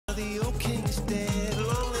the old king is dead.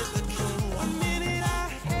 Long live the king. One minute I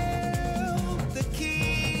held the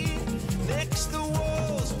key. Next the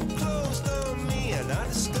walls were closed on me, and I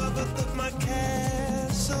discovered that my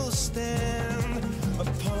castle stand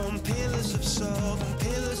upon pillars of salt and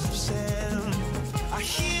pillars of sand. I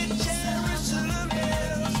hear Jerusalem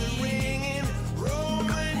bells are ringing,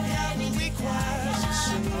 Roman cavalry choirs are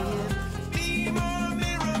singing. Be my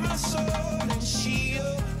mirror, my sword and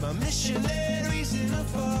shield, my missionaries in a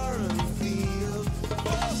foreign field.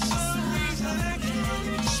 For some reason I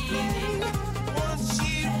can't explain, once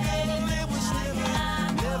you gone it was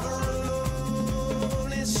never alone.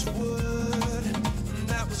 This word, and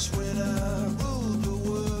that was when I ruled the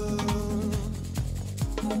world.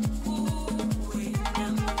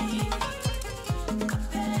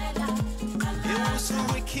 It was a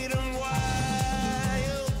wicked and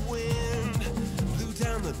wild wind, blew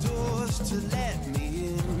down the doors to let me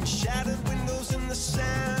in. Shattered windows and the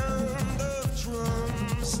sound of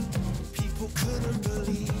drums. People couldn't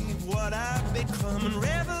believe what I'd become. And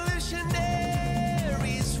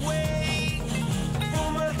revolutionaries wait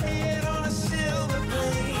for my head on a silver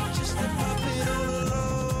blade, just a puppet on a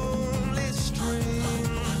lonely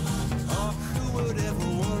string. Oh, who would ever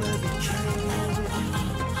wanna be king?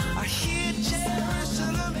 I hear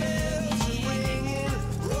Jerusalem bells are ringing,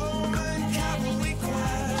 Roman cavalry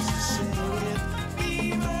choirs are singing. Be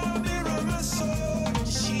my mirror, my sword and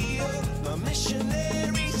shield, my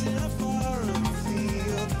missionaries in a foreign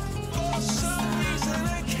field. For some reason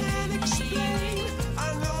I can't explain, I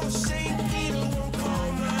know Saint Peter won't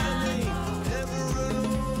call my name. Never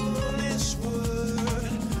alone this word,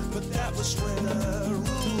 but that was when I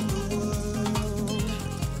ruled the world.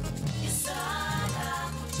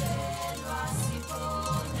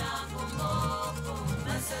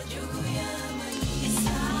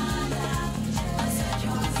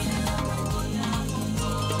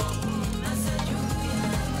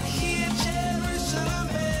 Hear Jerusalem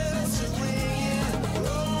bells are ringing,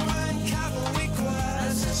 Roman cavalry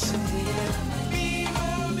choirs are singing. Be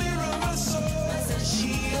my mirror, my sword and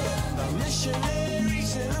shield, my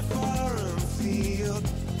missionaries in a foreign field.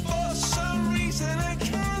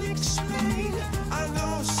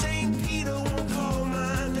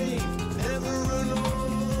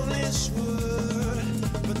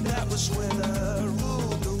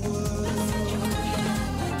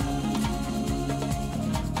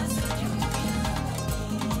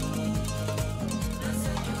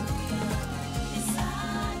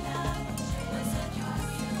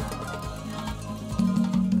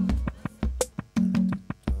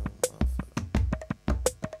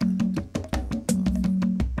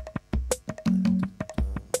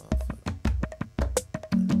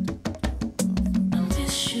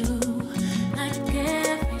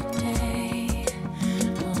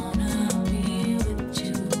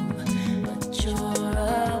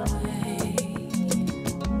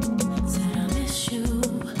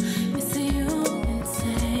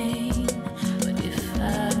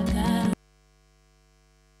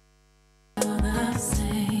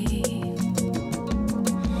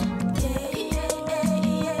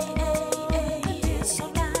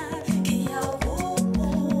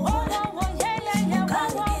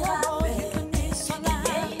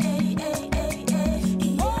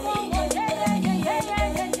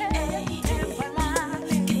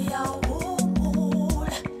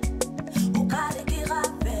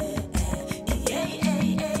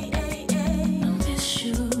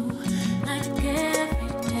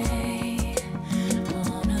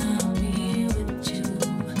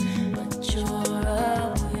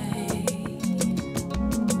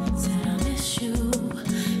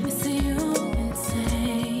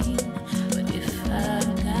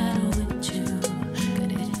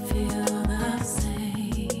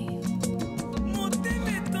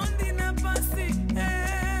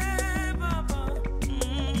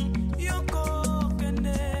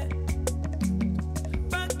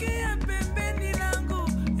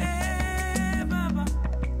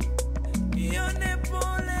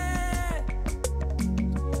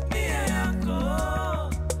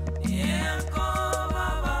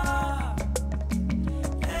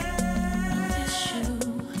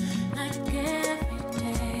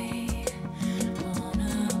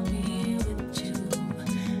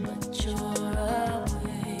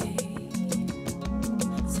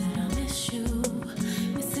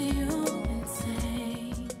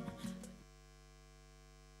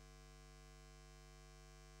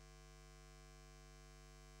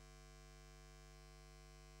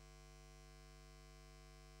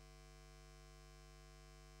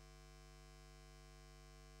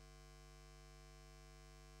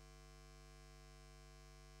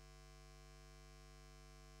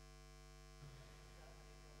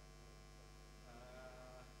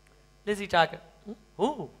 Lizzie Jagger.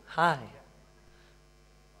 Ooh, hi.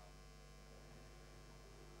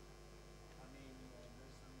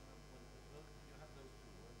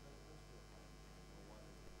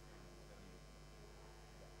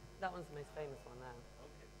 That one's the most famous one now.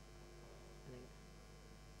 Okay. I think.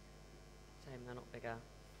 Shame they're not bigger.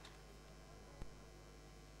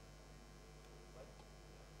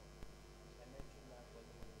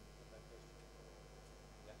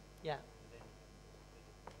 Yeah.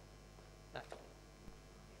 That.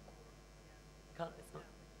 Can't, it's not.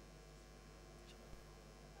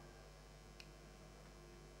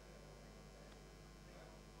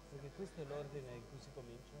 Perché questo è l'ordine in cui si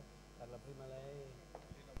comincia. Parla prima lei.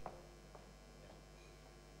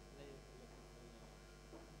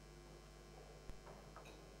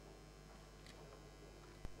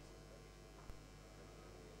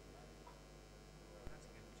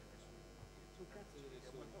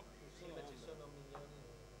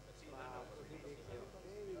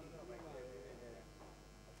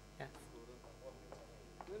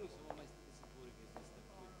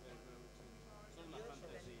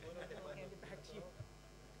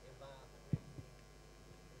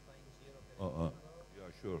 Yeah,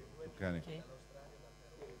 sure. Okay.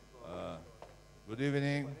 Good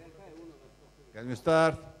evening. Can we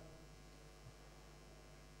start?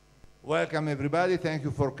 Welcome everybody. Thank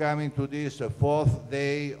you for coming to this fourth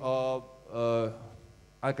day of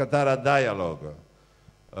Alcantara Dialogue.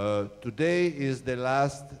 Today is the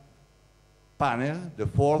last panel, the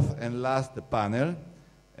fourth and last panel.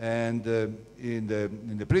 And in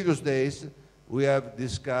the previous days, we have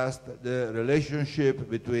discussed the relationship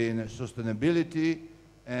between sustainability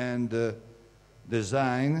and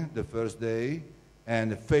design, the first day,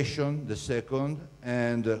 and fashion, the second,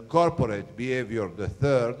 and corporate behavior, the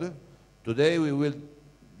third. Today we will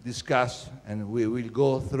discuss and we will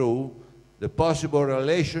go through the possible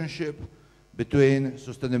relationship between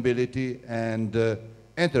sustainability and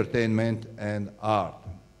entertainment and art.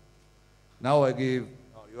 Now I give,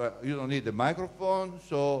 you don't need the microphone,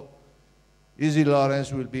 so Izzy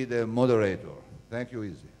Lawrence will be the moderator. Thank you,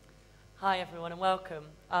 Izzy. Hi, everyone, and welcome.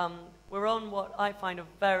 We're on what I find a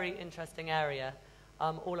very interesting area,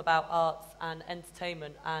 all about arts and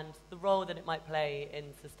entertainment and the role that it might play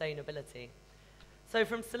in sustainability. So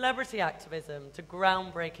from celebrity activism to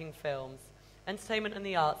groundbreaking films, entertainment and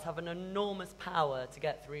the arts have an enormous power to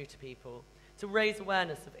get through to people, to raise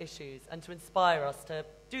awareness of issues and to inspire us to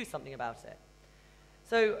do something about it.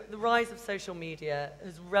 So the rise of social media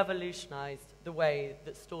has revolutionized the way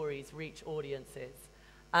that stories reach audiences.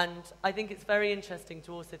 And I think it's very interesting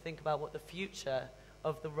to also think about what the future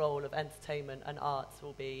of the role of entertainment and arts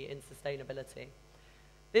will be in sustainability.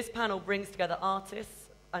 This panel brings together artists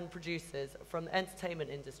and producers from the entertainment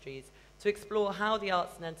industries to explore how the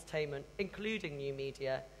arts and entertainment, including new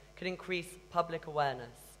media, can increase public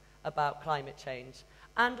awareness about climate change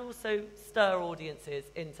and also stir audiences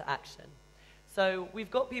into action. So we've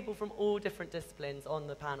got people from all different disciplines on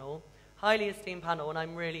the panel, highly esteemed panel, and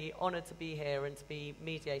I'm really honored to be here and to be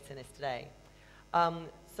mediating this today.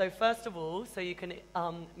 So first of all, so you can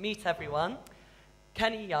meet everyone,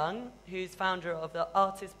 Kenny Young, who's founder of the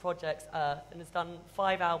Artist Projects Earth and has done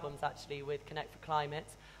 5 albums actually with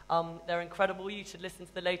Connect4Climate. They're incredible. You should listen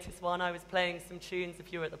to the latest one. I was playing some tunes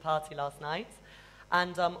if you were at the party last night.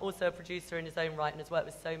 And also a producer in his own right and has worked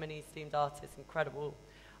with so many esteemed artists, incredible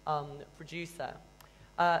producer.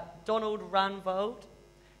 Donald Ranvaud,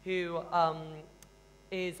 who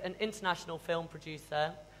is an international film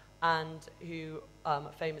producer and who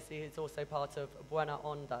famously is also part of Buena.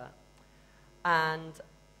 And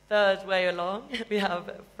third way along, we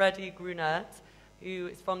have Freddy Grunert, who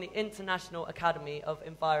is from the International Academy of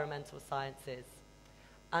Environmental Sciences.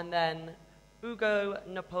 And then Ugo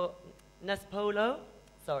Nespolo,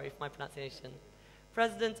 sorry for my pronunciation,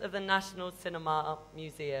 President of the National Cinema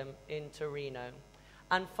Museum in Torino.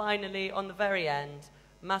 And finally, on the very end,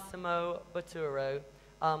 Massimo Bottura,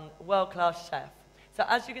 world-class chef. So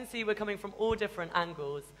as you can see, we're coming from all different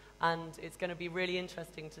angles, and it's going to be really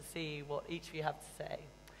interesting to see what each of you have to say.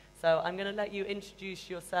 So I'm going to let you introduce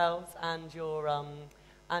yourselves and your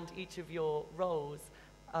and each of your roles,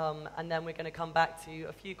 and then we're going to come back to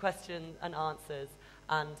a few questions and answers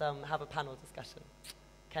and have a panel discussion.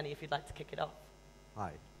 Kenny, if you'd like to kick it off.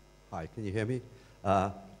 Hi. Hi, can you hear me?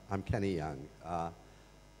 I'm Kenny Young.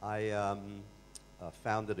 I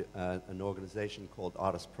founded an organization called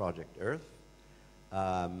Artist Project Earth.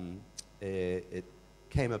 It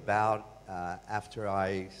came about after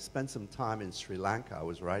I spent some time in Sri Lanka. I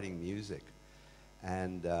was writing music.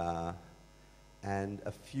 And a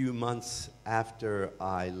few months after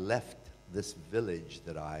I left this village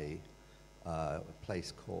that I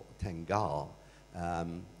place called Tengal.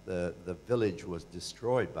 The village was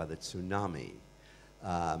destroyed by the tsunami.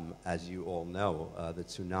 As you all know, the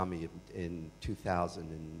tsunami in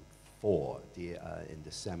 2004, in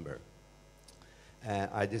December. And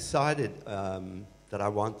I decided that I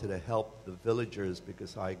wanted to help the villagers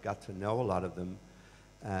because I got to know a lot of them,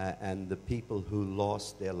 and the people who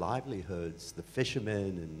lost their livelihoods, the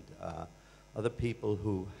fishermen and other people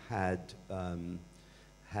who had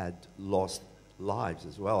lost lives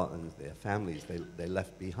as well, and their families they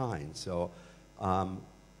left behind. So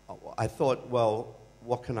I thought, well,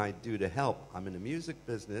 what can I do to help? I'm in the music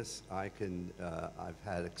business. I've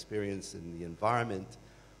had experience in the environment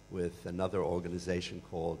with another organization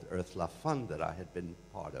called Earth La Fund that I had been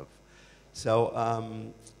part of. So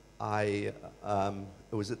it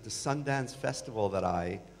was at the Sundance Festival that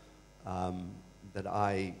I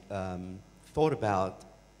thought about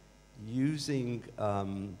using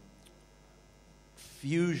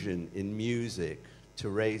fusion in music to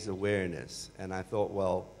raise awareness. And I thought,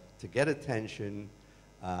 well, to get attention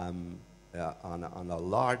on a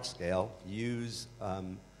large scale, use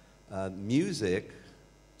music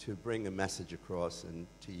to bring a message across and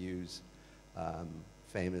to use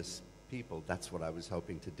famous people. That's what I was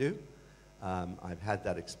hoping to do. I've had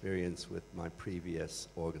that experience with my previous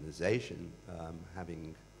organization,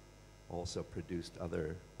 having also produced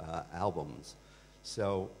other albums.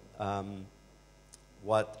 So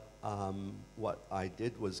what I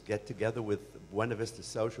did was get together with Buena Vista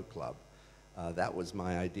Social Club. That was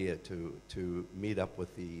my idea, to meet up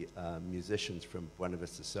with the musicians from Buena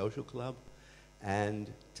Vista Social Club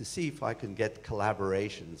and to see if I can get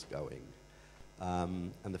collaborations going.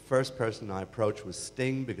 And the first person I approached was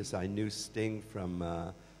Sting, because I knew Sting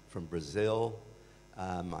from Brazil.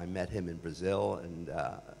 I met him in Brazil, and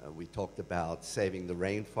we talked about saving the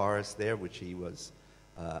rainforest there, which he was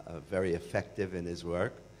very effective in his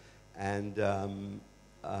work. And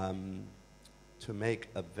to make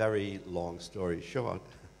a very long story short,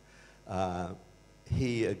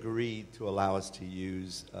 he agreed to allow us to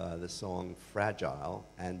use the song Fragile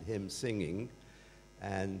and him singing.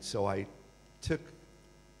 And so I took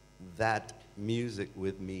that music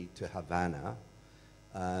with me to Havana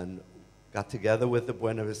and got together with the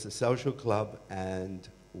Buena Vista Social Club, and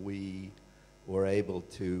we were able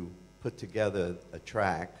to put together a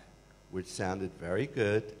track which sounded very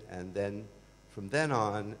good. And then from then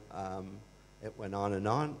on, it went on and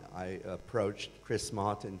on. I approached Chris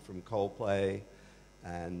Martin from Coldplay,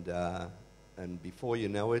 and before you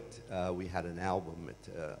know it, we had an album.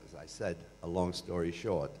 As I said, a long story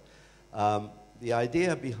short. The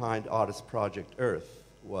idea behind Artist Project Earth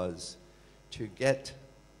was to get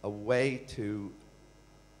a way to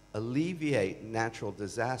alleviate natural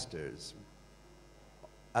disasters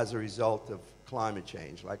as a result of climate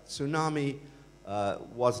change. Like tsunami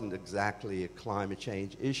wasn't exactly a climate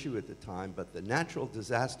change issue at the time, but the natural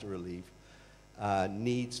disaster relief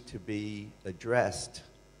needs to be addressed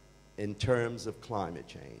in terms of climate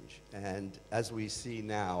change. And as we see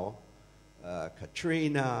now,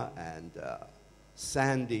 Katrina and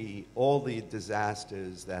Sandy, all the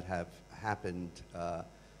disasters that have happened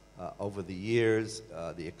over the years,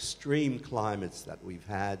 the extreme climates that we've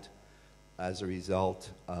had as a result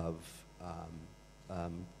of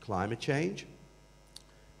climate change,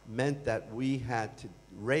 meant that we had to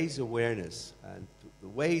raise awareness. And the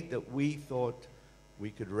way that we thought we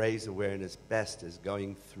could raise awareness best is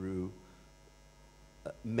going through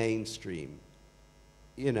mainstream.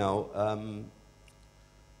 You know,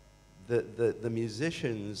 the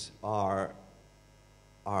musicians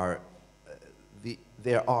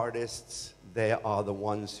they're artists. They are the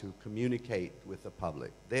ones who communicate with the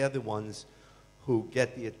public. They are the ones who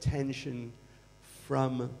get the attention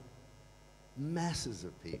from masses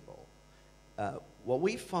of people. What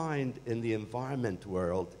we find in the environment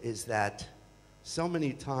world is that so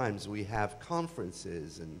many times we have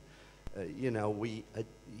conferences and you know,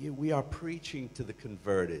 we are preaching to the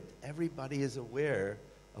converted. Everybody is aware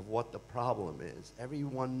of what the problem is.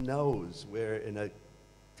 Everyone knows we're in a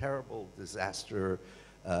terrible disaster,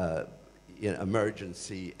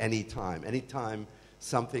 emergency anytime. Anytime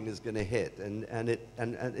something is going to hit, and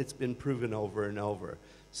it's been proven over and over.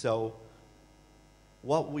 So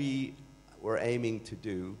what we were aiming to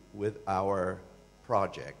do with our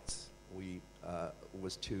projects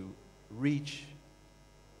was to reach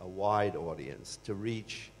a wide audience, to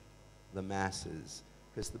reach the masses,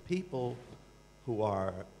 because the people who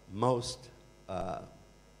are most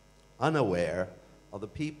unaware are the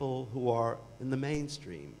people who are in the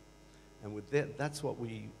mainstream. And with that's what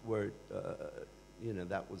we were,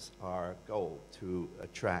 that was our goal, to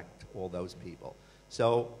attract all those people.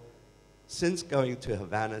 So since going to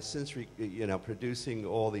Havana, since producing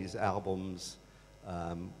all these albums,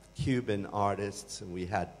 Cuban artists, and we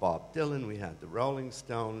had Bob Dylan, we had the Rolling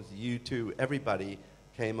Stones, U2, everybody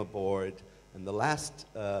came aboard. And the last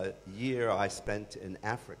year I spent in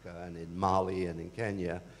Africa and in Mali and in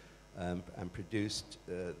Kenya, and produced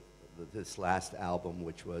this last album,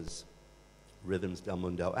 which was Rhythms del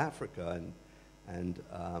Mundo Africa, and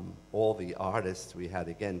all the artists we had,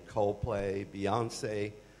 again, Coldplay,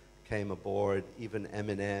 Beyonce came aboard, even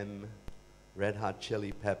Eminem, Red Hot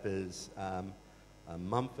Chili Peppers,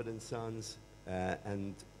 Mumford and Sons,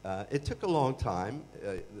 and it took a long time.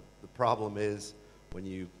 The problem is when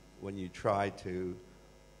you try to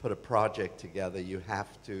put a project together, you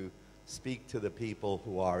have to speak to the people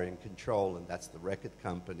who are in control, and that's the record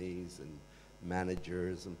companies and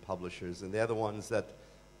managers and publishers, and they're the ones that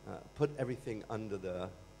put everything at the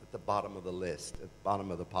bottom of the list, at the bottom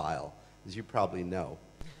of the pile, as you probably know.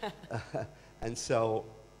 And so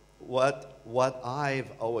what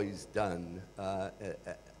I've always done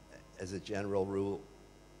as a general rule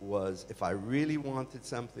was, if I really wanted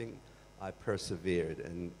something, I persevered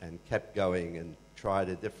and kept going and tried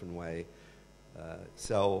a different way. I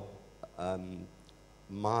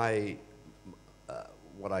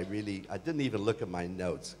didn't even look at my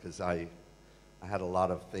notes because I had a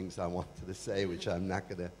lot of things I wanted to say, which I'm not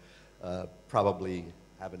going to probably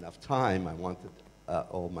have enough time. I wanted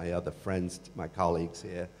all my other friends, my colleagues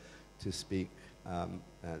here, to speak.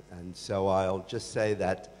 And so I'll just say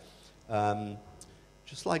that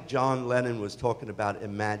just like John Lennon was talking about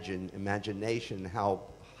imagination, how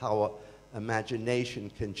imagination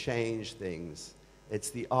can change things. It's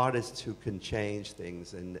the artists who can change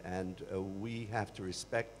things, and we have to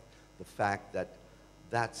respect the fact that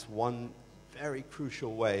that's one very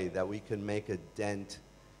crucial way that we can make a dent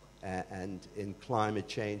and in climate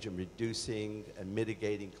change and reducing and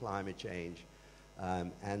mitigating climate change.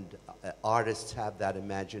 Artists have that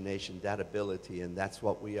imagination, that ability, and that's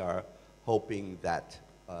what we are hoping that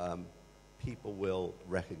people will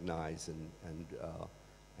recognize,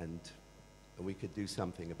 and we could do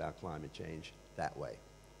something about climate change that way.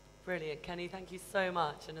 Brilliant. Kenny, thank you so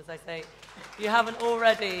much. And as I say, if you haven't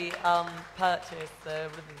already purchased the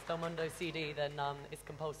Rhythms del Mundo CD, then it's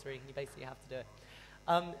compulsory. You basically have to do it.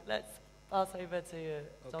 Let's pass over to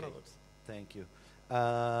Donald. Thank you.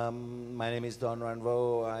 My name is Don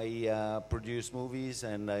Ranvaud. I produce movies,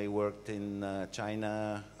 and I worked in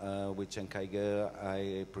China with Chen Kaige.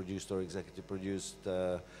 I produced or executive produced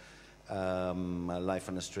Life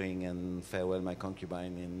on a String and Farewell My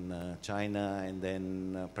Concubine in China, and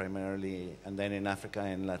then then in Africa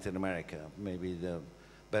and Latin America. Maybe the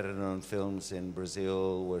better known films in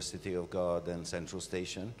Brazil were City of God and Central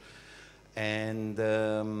Station. And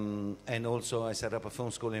also I set up a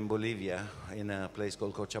film school in Bolivia in a place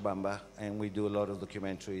called Cochabamba, and we do a lot of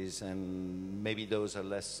documentaries, and maybe those are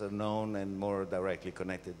less known and more directly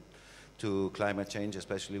connected to climate change,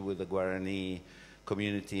 especially with the Guarani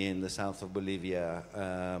community in the south of Bolivia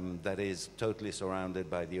that is totally surrounded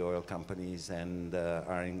by the oil companies and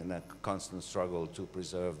are in a constant struggle to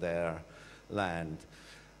preserve their land.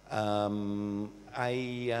 I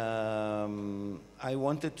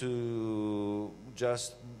wanted to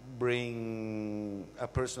just bring a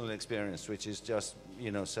personal experience, which is just,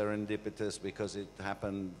 serendipitous because it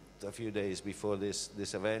happened a few days before this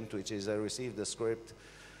event, which is I received a script.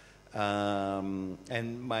 And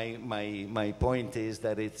my point is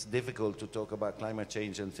that it's difficult to talk about climate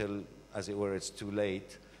change until, as it were, it's too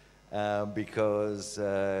late. Because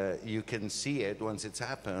you can see it once it's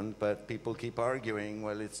happened, but people keep arguing,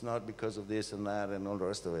 well, it's not because of this and that and all the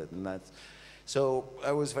rest of it. So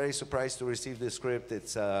I was very surprised to receive this script. It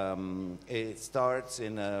starts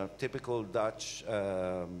in a typical Dutch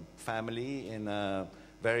family in a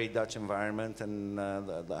very Dutch environment, and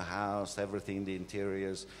the house, everything, the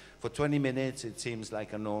interiors. For 20 minutes, it seems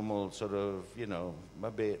like a normal sort of,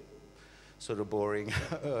 a bit sort of boring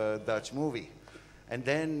Dutch movie. And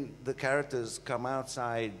then the characters come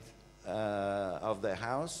outside of their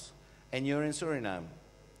house, and you're in Suriname.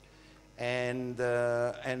 And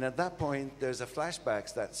at that point, there's a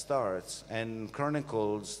flashback that starts and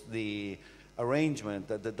chronicles the arrangement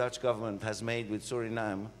that the Dutch government has made with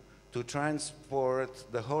Suriname to transport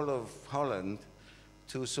the whole of Holland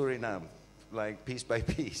to Suriname, like piece by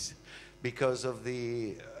piece, because of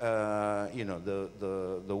the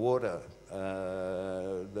water.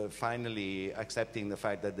 Finally accepting the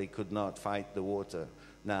fact that they could not fight the water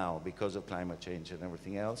now because of climate change and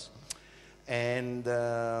everything else. And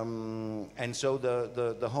so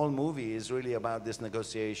the whole movie is really about this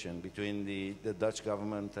negotiation between the Dutch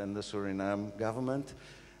government and the Suriname government.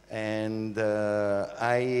 And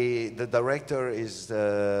the director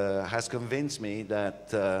has convinced me that,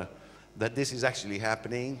 that this is actually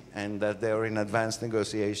happening and that they're in advanced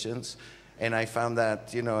negotiations. And I found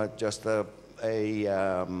that, you know, just a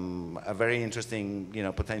very interesting, you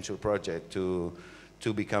know, potential project to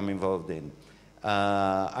become involved in.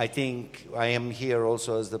 I think I am here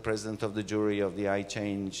also as the president of the jury of the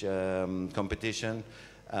iChange competition,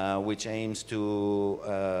 which aims to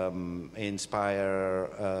inspire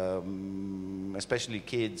especially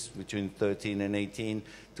kids between 13 and 18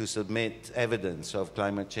 to submit evidence of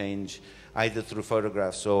climate change either through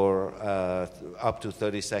photographs or up to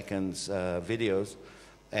 30 seconds videos.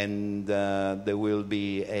 And there will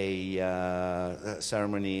be a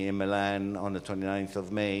ceremony in Milan on the 29th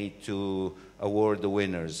of May to award the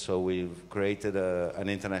winners. So we've created an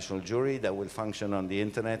international jury that will function on the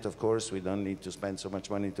internet, of course. We don't need to spend so much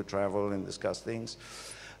money to travel and discuss things.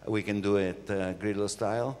 We can do it Grillo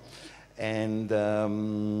style. And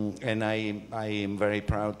I am very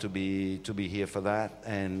proud to be here for that.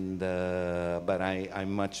 And but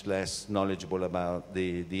I'm much less knowledgeable about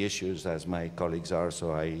the issues as my colleagues are.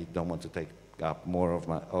 So I don't want to take up more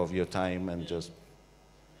of your time and just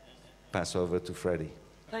pass over to Freddy.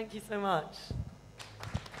 Thank you so much.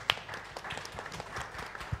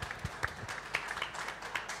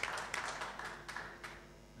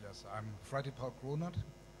 Yes, I'm Freddy Grunert.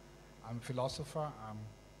 I'm a philosopher.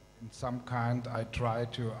 In some kind, I try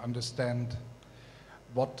to understand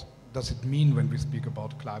what does it mean when we speak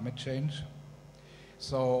about climate change.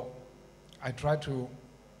 So I try to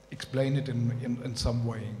explain it in some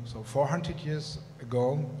way. So 400 years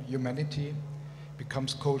ago, humanity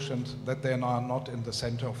becomes conscious that they are not in the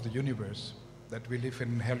center of the universe, that we live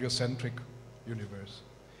in a heliocentric universe.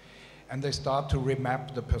 And they start to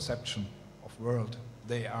remap the perception of world.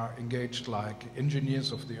 They are engaged like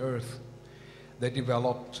engineers of the earth. They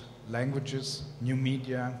developed languages, new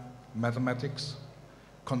media, mathematics,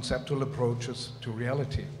 conceptual approaches to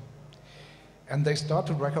reality. And they start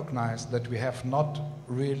to recognize that we have not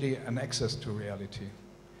really an access to reality.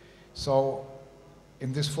 So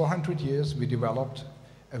in this 400 years, we developed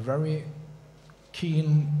a very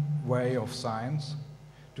keen way of science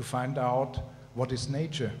to find out what is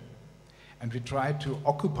nature. And we try to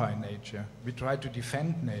occupy nature, we try to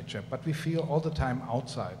defend nature, but we feel all the time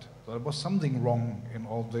outside. So there was something wrong in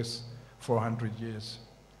all this 400 years.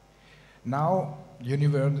 Now,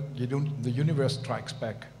 the universe strikes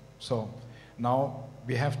back. So now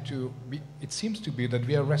we have to, it seems to be that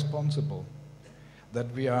we are responsible,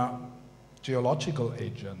 that we are geological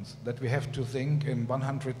agents, that we have to think in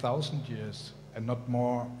 100,000 years and not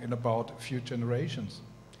more in about a few generations.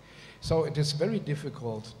 So it is very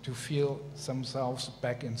difficult to feel themselves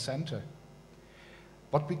back in center.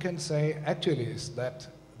 What we can say actually is that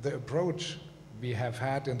the approach we have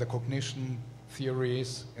had in the cognition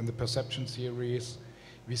theories, in the perception theories,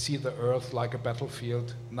 we see the Earth like a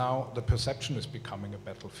battlefield. Now the perception is becoming a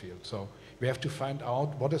battlefield. So we have to find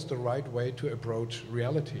out what is the right way to approach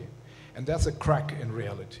reality. And there's a crack in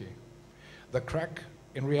reality. The crack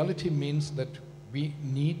in reality means that we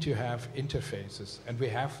need to have interfaces, and we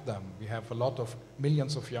have them. We have a lot of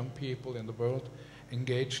millions of young people in the world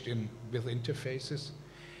engaged with interfaces.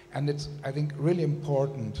 And it's, I think, really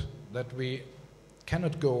important that we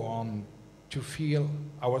cannot go on to feel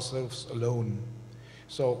ourselves alone.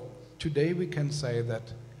 So today we can say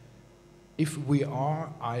that if we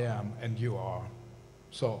are, I am, and you are.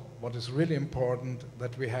 So what is really important,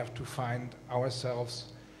 that we have to find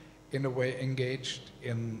ourselves in a way engaged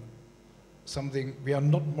in something. We are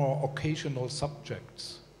not more occasional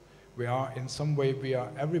subjects. We are, in some way, we are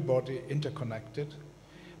everybody interconnected.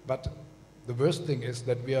 But the worst thing is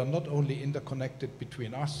that we are not only interconnected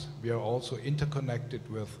between us, we are also interconnected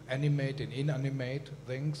with animate and inanimate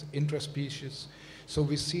things, interspecies. So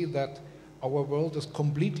we see that our world is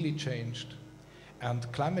completely changed.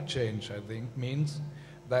 And climate change, I think, means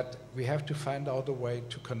that we have to find out a way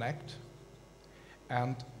to connect.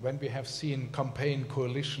 And when we have seen campaign,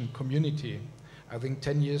 coalition, community, I think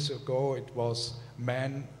 10 years ago it was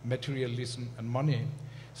man, materialism, and money.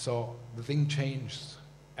 So the thing changed.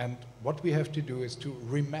 And what we have to do is to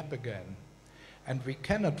remap again. And we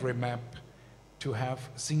cannot remap to have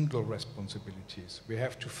single responsibilities. We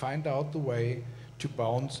have to find out the way to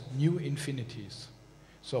bounce new infinities.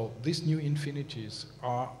 So these new infinities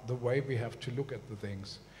are the way we have to look at the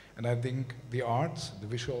things. And I think the arts, the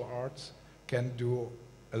visual arts, can do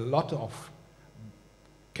a lot of,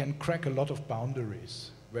 can crack a lot of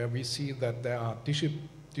boundaries, where we see that there are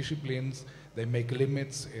disciplines, they make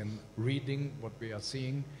limits in reading what we are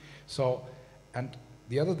seeing. So, and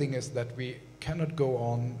the other thing is that we cannot go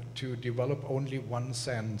on to develop only one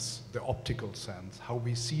sense, the optical sense, how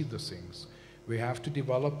we see the things. We have to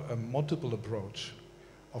develop a multiple approach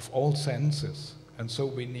of all senses. And so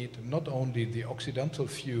we need not only the Occidental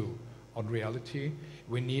view on reality,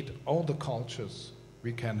 we need all the cultures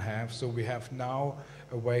we can have. So we have now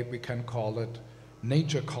a way we can call it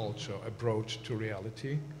nature culture approach to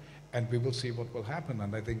reality, and we will see what will happen.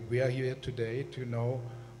 And I think we are here today to know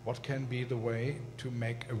what can be the way to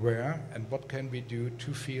make aware and what can we do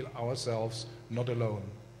to feel ourselves not alone.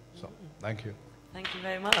 So, thank you. Thank you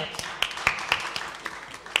very much.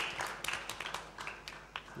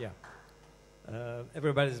 Yeah.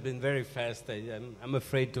 Everybody's been very fast. I'm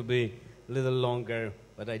afraid to be a little longer,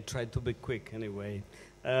 but I try to be quick anyway.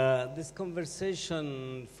 This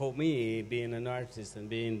conversation, for me, being an artist and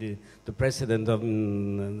being the president of the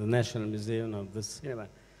National Museum of the Cinema,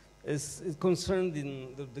 is concerned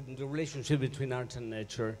in the relationship between art and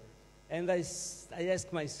nature. And I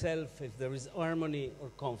ask myself if there is harmony or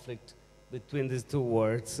conflict between these two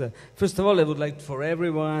words. First of all, I would like for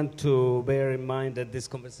everyone to bear in mind that this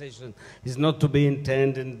conversation is not to be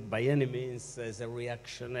intended by any means as a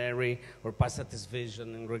reactionary or pacifist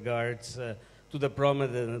vision in regards to the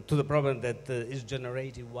problem that is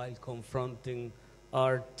generated while confronting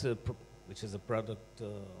art, which is a product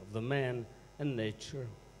of the man, and nature.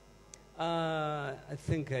 I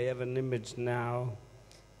think I have an image now.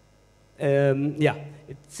 Yeah,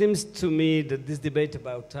 it seems to me that this debate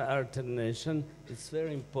about art and nation is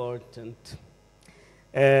very important.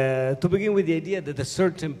 To begin with the idea that at a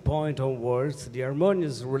certain point onwards, the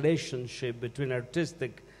harmonious relationship between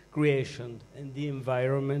artistic creation and the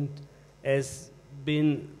environment has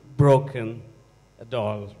been broken at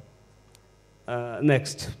all.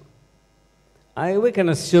 Next. We can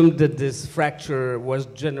assume that this fracture was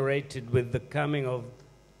generated with the coming of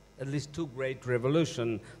at least two great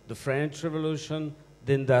revolutions, the French Revolution,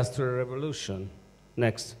 the Industrial Revolution.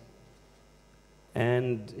 Next.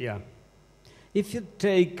 And yeah, if you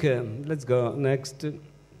take, let's go next.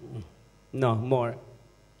 No, more.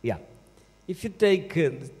 Yeah. If you take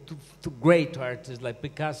two great artists like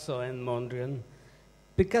Picasso and Mondrian,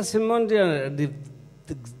 Picasso and Mondrian are the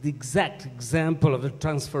exact example of the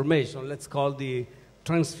transformation, let's call the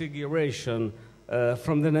transfiguration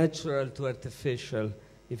from the natural to artificial.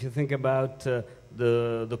 If you think about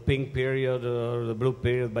the pink period or the blue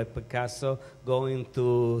period by Picasso, going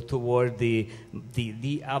toward the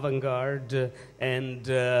avant-garde and,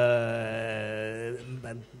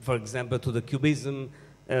 for example, to the Cubism,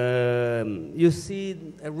 you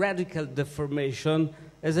see a radical deformation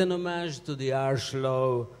as an homage to the harsh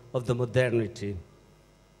law of the modernity.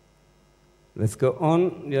 Let's go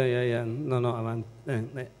on. Yeah. No, I want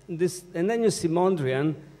this. And then you see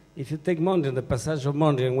Mondrian. If you take Mondrian, the passage of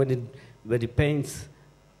Mondrian, when he paints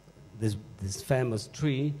this famous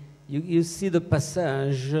tree, you see the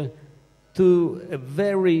passage to a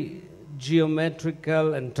very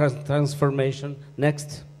geometrical and transformation.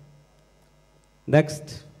 Next.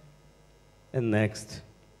 And next.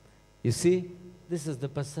 You see, this is the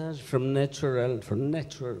passage from nature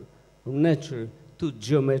to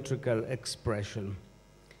geometrical expression.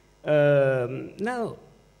 Now,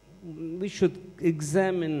 we should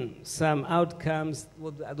examine some outcomes,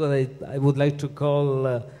 what I would like to call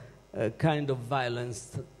a kind of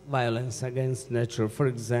violence against nature. For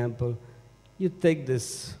example, you take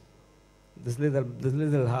this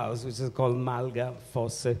little house, which is called Malga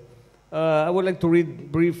Fosse. I would like to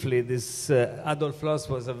read briefly this. Adolf Loos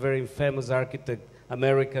was a very famous architect,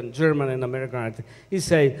 German and American architect. He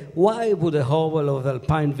said, why would a hovel of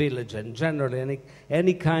alpine village and generally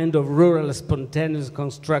any kind of rural spontaneous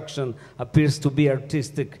construction appears to be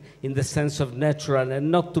artistic in the sense of natural and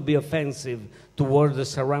not to be offensive toward the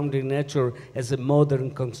surrounding nature as a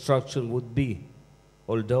modern construction would be,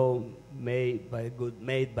 although made by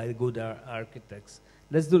good architects.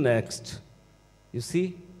 Let's do next. You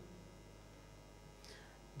see?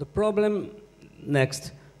 The problem,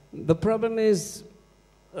 next. The problem is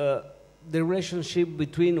the relationship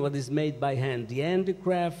between what is made by hand, the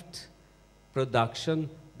handicraft production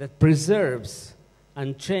that preserves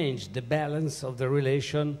unchanged the balance of the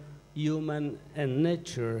relation human and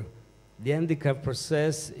nature. The handicraft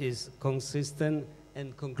process is consistent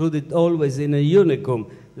and concluded always in a unicum.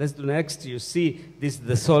 Let's do next. You see this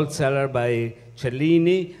the Salt Cellar by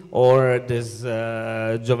Cellini, or this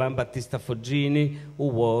Giovan Battista Foggini,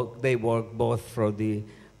 they work both for the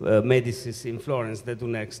Medicis in Florence. They do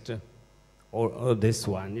next, or this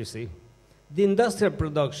one, you see. The industrial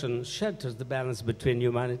production shatters the balance between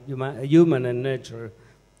human and nature.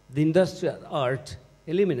 The industrial art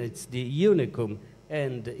eliminates the unicum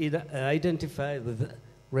and it identifies with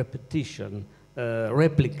repetition,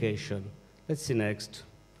 replication. Let's see next.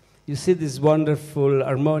 You see these wonderful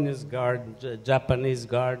harmonious Japanese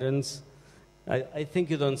gardens. I think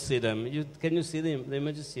you don't see them. Can you see the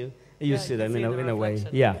images? You Yeah, see you them can see in the a way.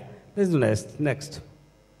 reflection. Yeah. Let's do next.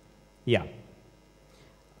 Yeah.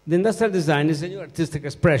 The industrial design is a new artistic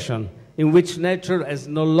expression in which nature has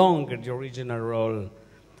no longer the original role,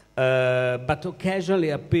 but occasionally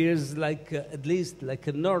appears like, at least like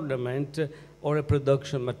an ornament or a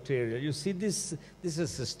production material. You see, this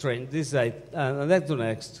is a strange, let's do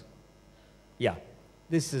next. Yeah,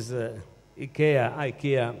 this is a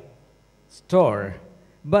IKEA store.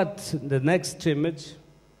 But the next image,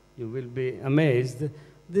 you will be amazed,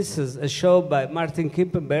 this is a show by Martin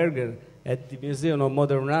Kippenberger at the Museum of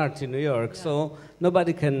Modern Art in New York. Yeah. So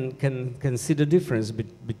nobody can see the difference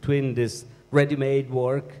between this ready-made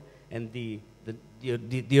work and the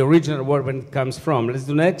original work when it comes from. Let's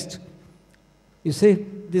do next. You see,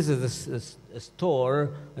 this is a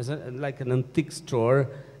store, like an antique store,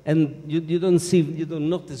 and you don't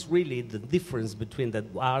notice really the difference between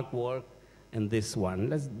that artwork and this one.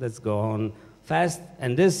 Let's go on fast.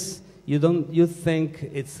 And this, you think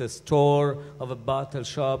it's a store of a bottle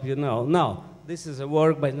shop, you know. No, this is a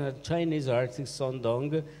work by a Chinese artist, Son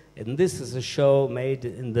Dong, and this is a show made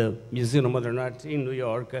in the Museum of Modern Art in New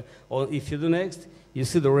York. Or if you do next, you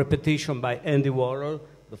see the repetition by Andy Warhol,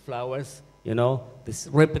 the flowers, you know, this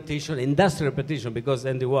repetition, industrial repetition, because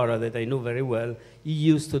Andy Warhol, that I knew very well, he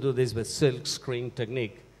used to do this with silk screen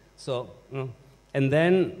technique. So, and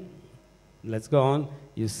then, let's go on,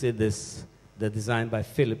 you see this, the design by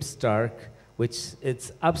Philip Stark, which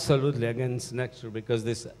it's absolutely against nature because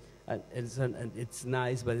this, it's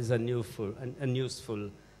nice, but it's unuseful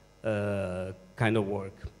kind of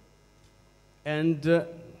work. And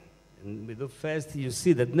we do fast, you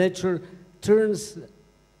see that nature turns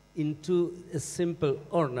into a simple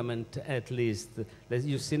ornament, at least.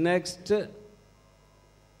 You see next.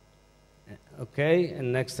 Okay,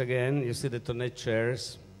 and next again, you see the tonnet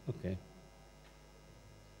chairs. Okay.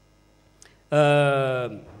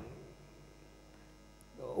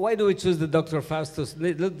 Why do we choose the Dr. Faustus?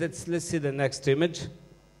 Let's see the next image.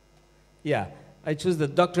 Yeah, I choose the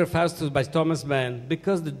Dr. Faustus by Thomas Mann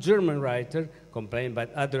because the German writer, complained by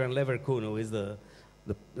Adrian Leverkuhn, who is an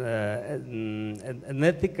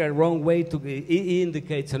ethical wrong way to, he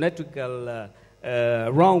indicates an ethical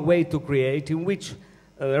wrong way to create in which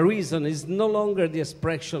reason is no longer the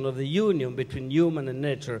expression of the union between human and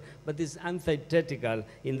nature, but is antithetical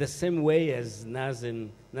in the same way as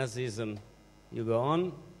Nazism. You go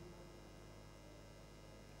on,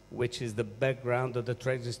 which is the background of the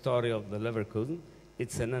tragic story of the Leverkusen.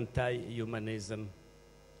 It's an anti-humanism.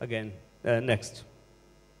 Again, next.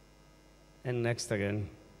 And next again.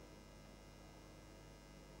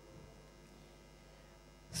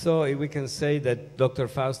 So we can say that Dr.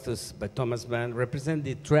 Faustus by Thomas Mann represents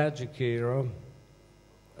the tragic hero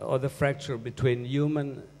or the fracture between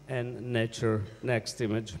human and nature. Next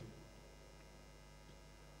image.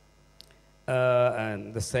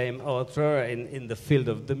 And the same author in the field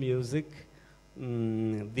of the music.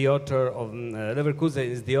 The author of Leverkusen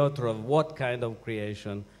is the author of what kind of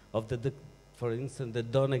creation? Of for instance, the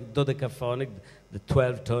dodecaphonic, the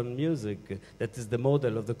 12-tone music. That is the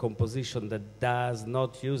model of the composition that does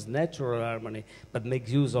not use natural harmony, but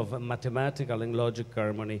makes use of a mathematical and logic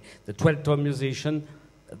harmony. The 12-tone musician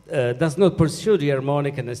does not pursue the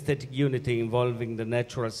harmonic and aesthetic unity involving the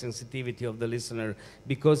natural sensitivity of the listener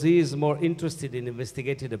because he is more interested in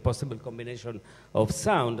investigating the possible combination of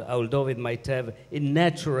sound, although it might have a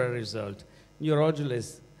natural result.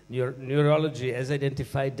 Neurology has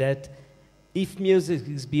identified that if music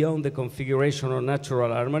is beyond the configuration of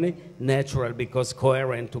natural harmony, natural because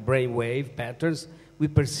coherent to brainwave patterns, we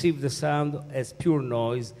perceive the sound as pure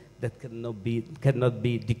noise that cannot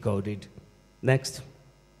be decoded. Next.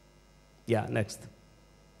 Yeah, next.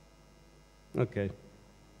 Okay.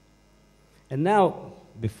 And now,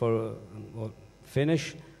 before we'll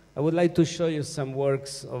finish, I would like to show you some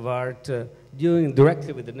works of art dealing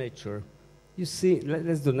directly with the nature. You see,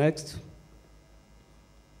 let's do next.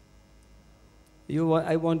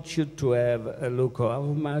 I want you to have a look at how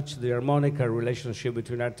much the harmonical relationship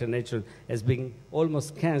between art and nature has been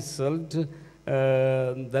almost cancelled.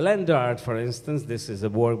 The land art, for instance, this is a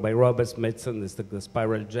work by Robert Smithson, this is the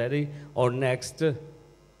Spiral Jetty. Or next, the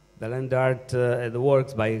land art, the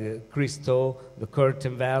works by Christo, the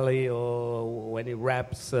Curtain Valley, or when he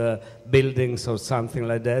wraps buildings or something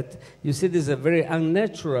like that. You see, this is a very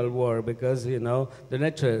unnatural work because, you know, the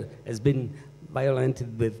nature has been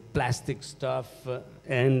violated with plastic stuff,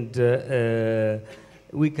 and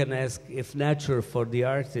we can ask if nature for the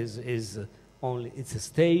artist is only it's a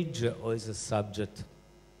stage or it's a subject.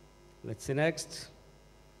 Let's see next.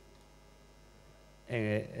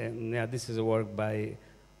 And yeah, this is a work by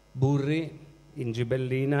Burri in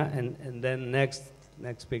Gibellina, and then next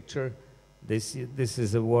picture, this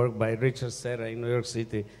is a work by Richard Serra in New York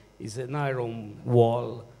City. It's an iron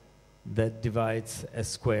wall that divides a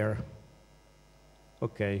square.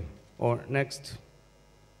 Okay, or next.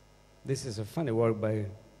 This is a funny work by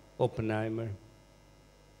Oppenheimer.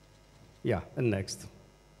 Yeah, and next.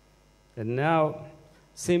 And now,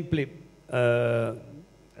 simply,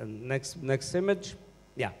 next image.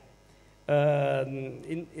 Yeah. In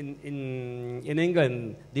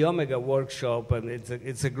England, the Omega Workshop, and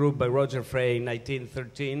it's a group by Roger Fray in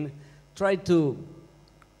 1913, tried to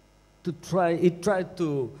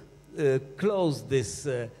close this,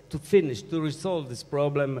 to resolve this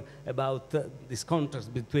problem about this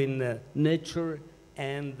contrast between nature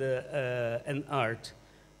and art.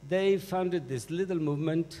 They founded this little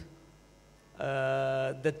movement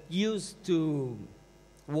that used to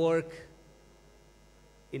work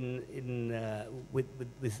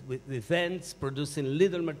with ends, producing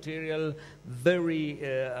little material, very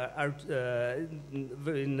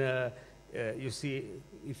you see,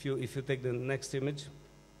 if you take the next image,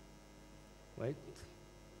 right?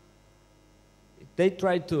 They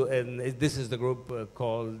tried to, and this is the group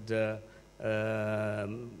called the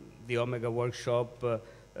Omega Workshop,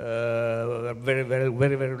 very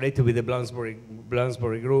related with the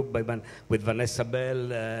Bloomsbury group, with Vanessa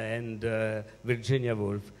Bell and Virginia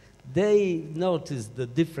Woolf. They noticed the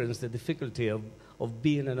difference, the difficulty of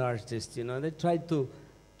being an artist. You know, they tried to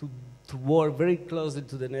work very closely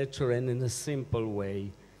to the nature and in a simple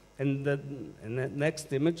way. And the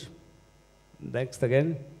next image, next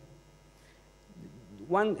again.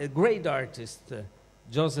 A great artist,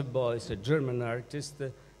 Joseph Beuys, a German artist,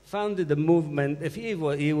 founded a movement. He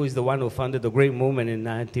was the one who founded the great movement in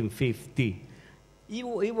 1950. He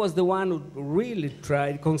was the one who really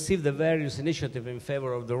conceived the various initiatives in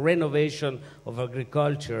favor of the renovation of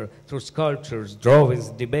agriculture through sculptures, drawings,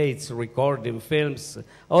 debates, recording, films,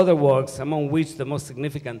 other works, among which the most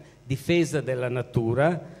significant, Difesa della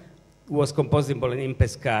Natura, was composed in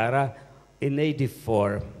Pescara in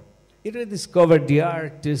 '84. He rediscovered the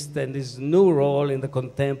artist and his new role in the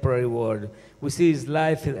contemporary world. We see his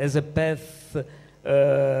life as a path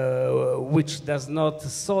which does not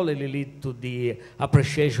solely lead to the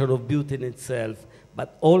appreciation of beauty in itself,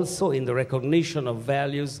 but also in the recognition of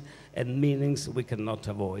values and meanings we cannot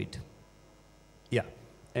avoid. Yeah,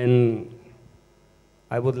 and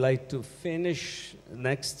I would like to finish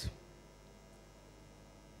next.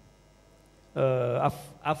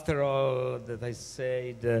 After all that I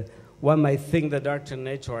said, one might think that art and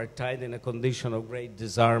nature are tied in a condition of great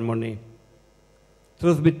disharmony.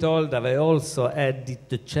 Truth be told, I also had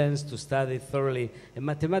the chance to study thoroughly a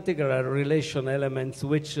mathematical relation elements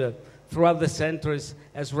which, throughout the centuries,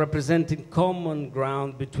 has represented common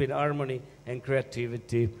ground between harmony and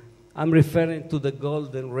creativity. I'm referring to the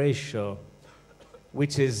golden ratio,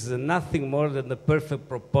 which is nothing more than the perfect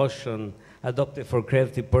proportion adopted for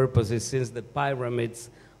creative purposes since the pyramids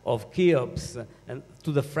of Cheops and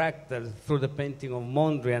to the fractal through the painting of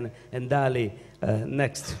Mondrian and Dali.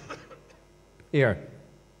 Next. Here.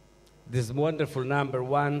 This wonderful number,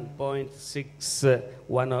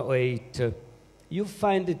 1.6108. You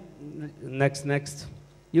find it, next.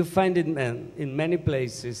 You find it in many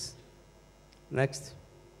places. Next.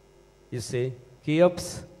 You see,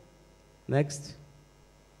 Cheops. Next.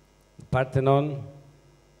 Parthenon.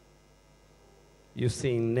 You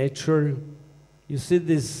see in nature. You see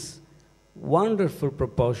this wonderful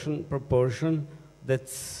proportion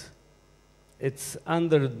that's it's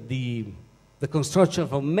under the construction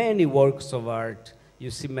of many works of art.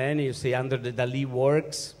 You see many, you see under the Dali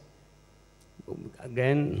works.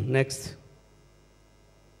 Again, next.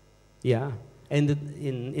 Yeah, and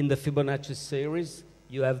in the Fibonacci series,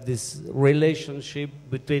 you have this relationship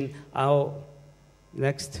between how,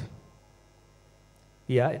 next.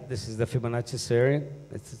 Yeah, this is the Fibonacci series.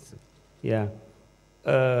 Yeah.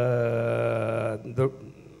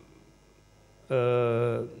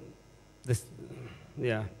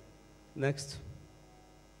 Yeah. Next.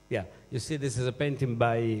 Yeah, you see this is a painting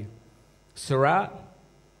by Seurat,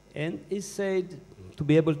 and he said to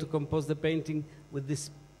be able to compose the painting with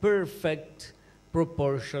these perfect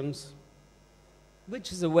proportions,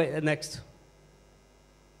 which is a way, next.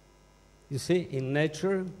 You see, in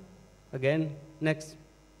nature, again, next.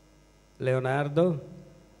 Leonardo.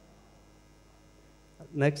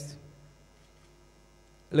 Next.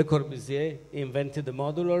 Le Corbusier invented the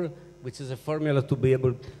modular, which is a formula to be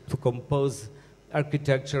able to compose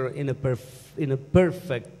architecture in a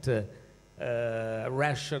perfect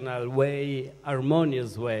rational way,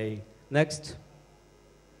 harmonious way. Next.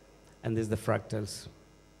 And this is the fractals.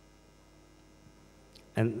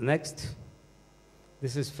 And next.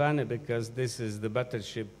 This is funny because this is the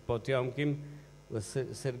battleship Potemkin, where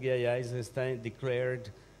Sergei Eisenstein declared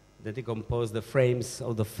that he composed the frames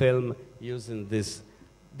of the film using this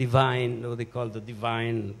divine, what they call the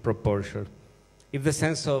divine proportion. If the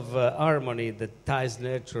sense of harmony that ties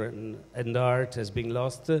nature and art has been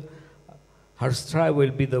lost, our strive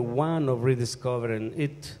will be the one of rediscovering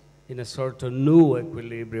it in a sort of new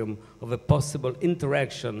equilibrium of a possible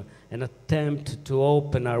interaction, an attempt to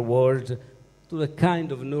open our world to a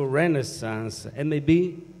kind of new renaissance and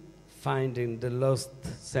maybe finding the lost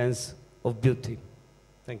sense of beauty.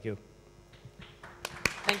 Thank you.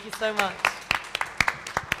 Thank you so much.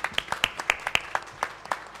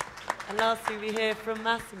 And lastly, we hear from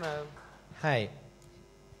Massimo. Hi,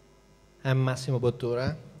 I'm Massimo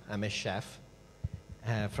Bottura. I'm a chef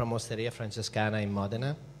from Osteria Francescana in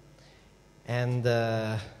Modena. And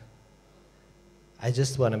I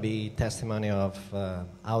just want to be testimony of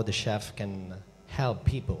how the chef can help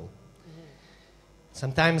people.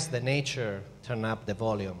 Sometimes the nature turn up the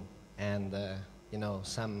volume and, you know,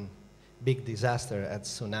 some big disaster at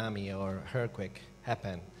tsunami or earthquake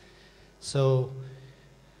happen. So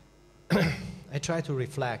I try to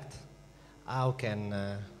reflect how can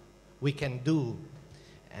we can do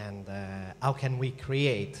and how can we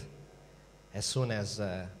create as soon as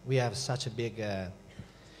we have such a big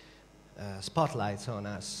spotlights on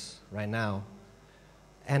us right now,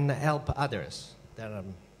 and help others that are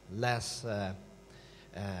less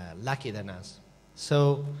lucky than us.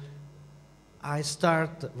 So I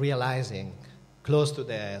start realizing, close to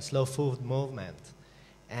the slow food movement,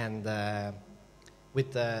 and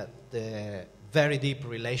with the very deep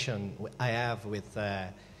relation I have with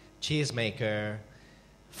cheesemaker,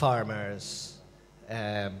 farmers,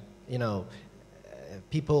 you know,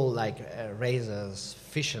 people like raisers,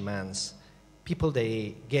 fishermen, people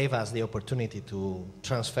they gave us the opportunity to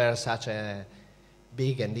transfer such a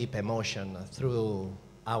big and deep emotion through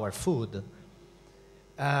our food.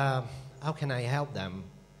 How can I help them?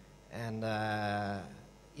 And,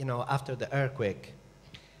 you know, after the earthquake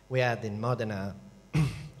we had in Modena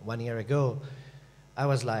 1 year ago, I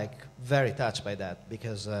was like very touched by that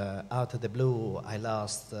because out of the blue I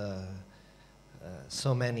lost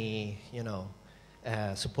so many, you know,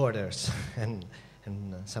 supporters and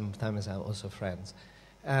sometimes also friends.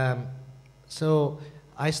 So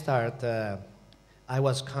I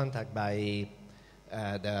was contacted by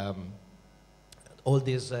all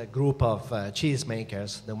this group of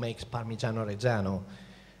cheesemakers that makes Parmigiano Reggiano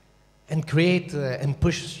and create and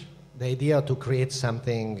push the idea to create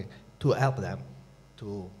something to help them,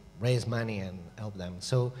 to raise money and help them.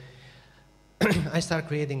 So I started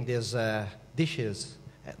creating these dishes,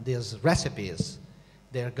 these recipes.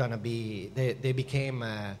 They're gonna be, they became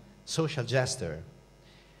a social gesture.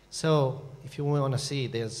 So if you want to see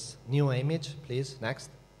this new image, please, next.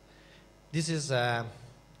 This is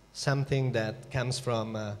something that comes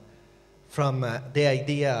from the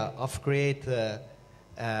idea of create, the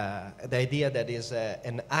idea that is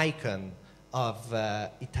an icon of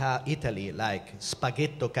Italy, like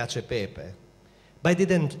spaghetto cacio e pepe. But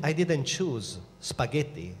I didn't choose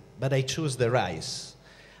spaghetti, but I choose the rice.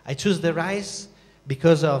 I choose the rice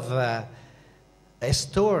because of a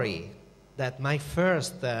story that my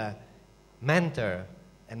first mentor,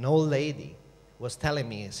 an old lady, was telling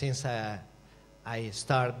me since I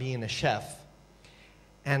started being a chef.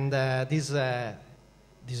 And these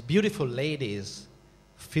beautiful ladies,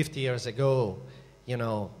 50 years ago, you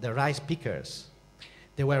know, the rice pickers,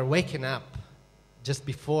 they were waking up just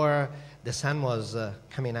before the sun was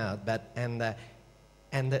coming out,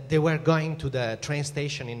 and they were going to the train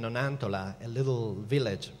station in Nonantola, a little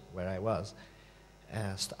village where I was,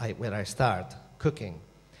 where I started cooking.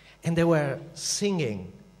 And they were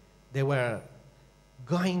singing, they were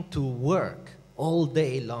going to work all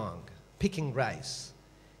day long, picking rice,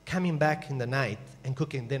 coming back in the night and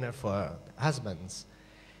cooking dinner for husbands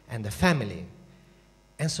and the family.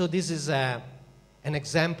 And so this is an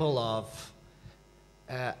example of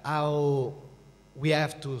how we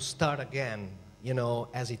have to start again, you know,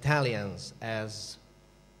 as Italians, as,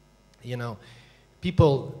 you know,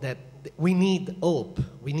 people that we need hope.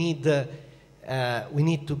 We need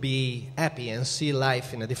to be happy and see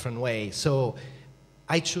life in a different way. So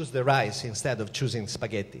I choose the rice instead of choosing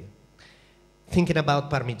spaghetti. Thinking about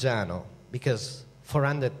Parmigiano, because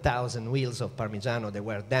 400,000 wheels of Parmigiano, they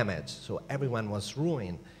were damaged, so everyone was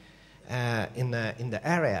ruined in the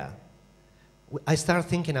area. I started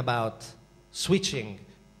thinking about switching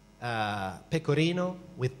pecorino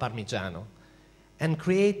with parmigiano, and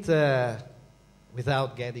create,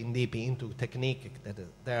 without getting deep into technique that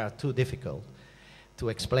they are too difficult to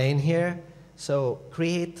explain here, so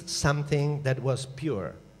create something that was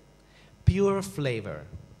pure flavor.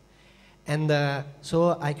 And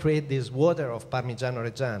so I create this water of Parmigiano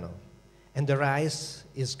Reggiano, and the rice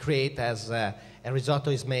is created as a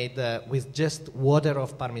risotto is made with just water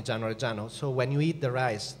of Parmigiano Reggiano. So when you eat the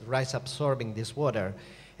rice absorbing this water,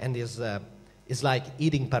 and is like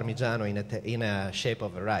eating Parmigiano in a shape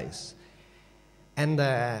of a rice. And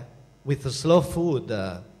with the slow food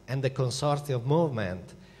and the consortium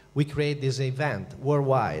movement, we create this event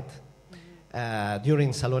worldwide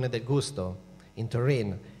during Salone del Gusto in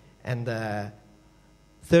Torino. And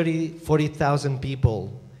 40,000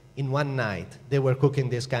 people in one night, they were cooking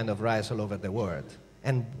this kind of rice all over the world.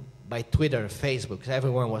 And by Twitter, Facebook,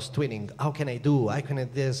 everyone was tweeting, how can I do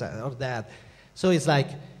this or that? So it's like,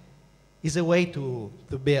 it's a way to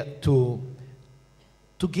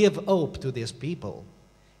give hope to these people.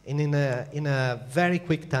 And in a very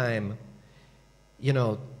quick time, you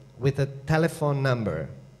know, with a telephone number,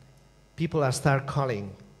 people are start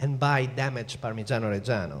calling and buy damaged Parmigiano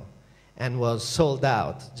Reggiano, and was sold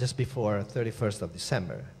out just before 31st of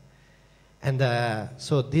December. And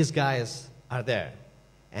so these guys are there,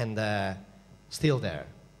 and still there.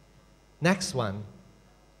 Next one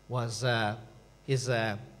was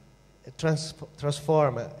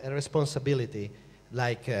transform a responsibility,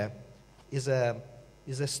 like is a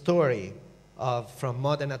story of from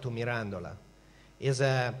Modena to Mirandola. Is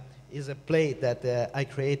a plate that I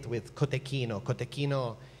create with cotechino.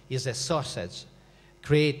 Cotechino is a sausage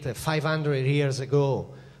created 500 years ago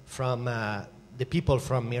from the people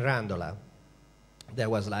from Mirandola that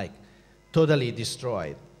was like totally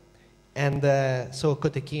destroyed. And so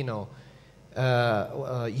cotechino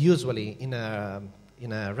usually in a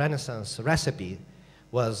Renaissance recipe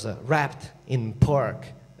was wrapped in pork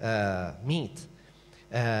meat,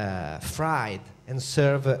 fried and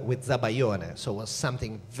served with zabaione. So it was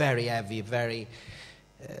something very heavy, very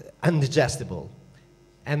undigestible.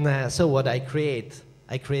 And so what I create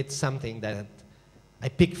something that I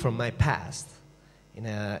pick from my past in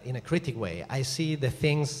a critic way. I see the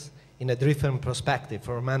things in a different perspective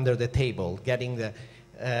from under the table, getting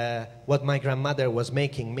what my grandmother was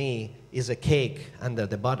making me is a cake under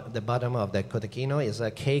the bottom of the cotechino is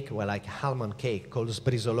a cake, well, like almond cake called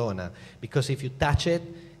sbrisolona, because if you touch it,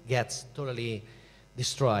 gets totally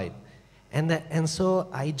destroyed. And so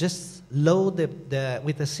I just load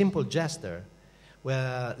with a simple gesture,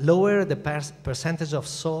 lower the percentage of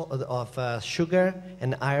sugar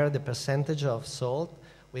and higher the percentage of salt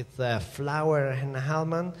with flour and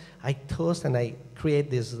almond. I toast and I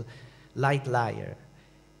create this light layer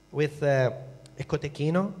with a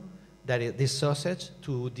cotechino, that is this sausage,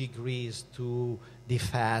 to degrease, to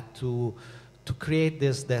defat, to create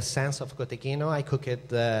the sense of cotechino. I cook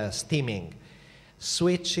it steaming,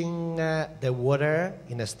 switching the water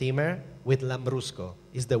in a steamer with lambrusco.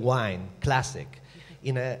 Is the wine classic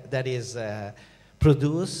that is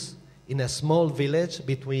produced in a small village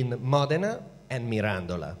between Modena and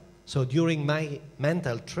Mirandola. So during my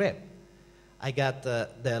mental trip, I got the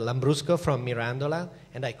lambrusco from Mirandola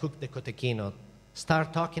and I cooked the cotechino,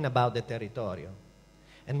 start talking about the territorio.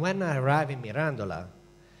 And when I arrived in Mirandola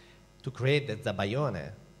to create the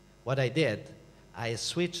zabaione, what I did, I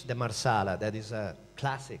switched the marsala, that is a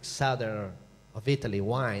classic southern of Italy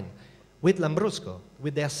wine, with lambrusco,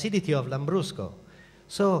 with the acidity of lambrusco.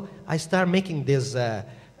 So I start making this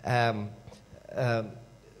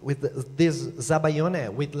with this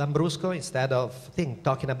zabaione with lambrusco instead of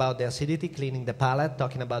talking about the acidity, cleaning the palate,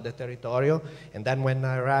 talking about the territorio. And then when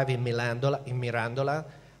I arrived in Mirandola,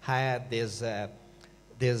 I had this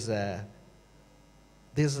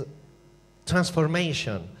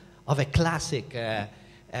transformation of a classic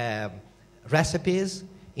recipes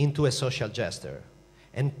into a social gesture.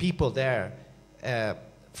 And people there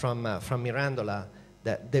from Mirandola,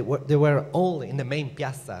 they were all in the main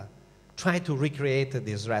piazza trying to recreate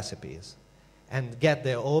these recipes and get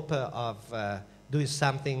the hope of doing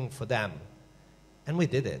something for them. And we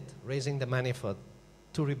did it, raising the money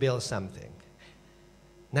to rebuild something.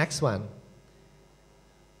 Next one.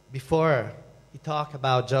 Before we talk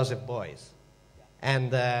about Joseph Beuys.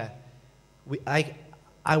 And I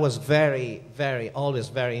was always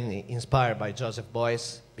very inspired by Joseph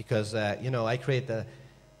Beuys because, I created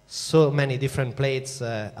so many different plates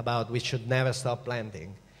about we should never stop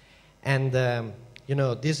planting. And,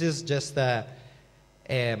 this is just a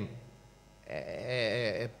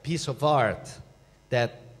piece of art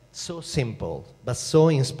that's so simple, but so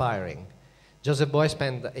inspiring. Joseph Beuys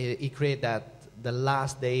he created the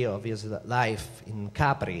last day of his life in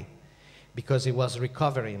Capri because he was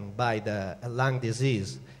recovering by the lung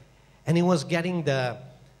disease, and he was getting the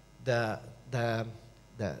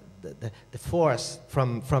force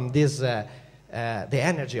from this the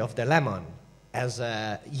energy of the lemon as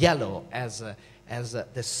yellow, as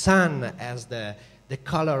the sun, as the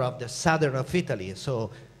color of the southern of Italy. So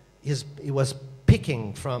he was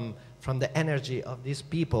picking from the energy of these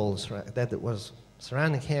peoples that was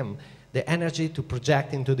surrounding him, the energy to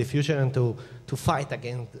project into the future and to fight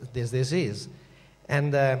against this disease.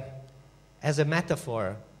 And as a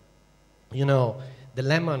metaphor, you know, the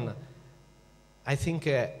lemon, I think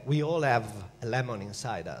we all have a lemon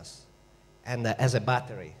inside us, and as a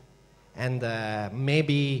battery. And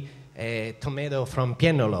maybe a tomato from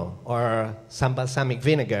Pienolo, or some balsamic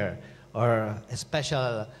vinegar, or a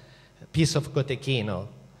special piece of cotechino.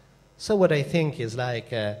 So what I think is like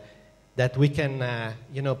that we can,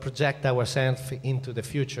 you know, project ourselves into the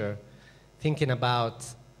future, thinking about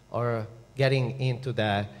or getting into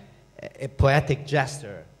a poetic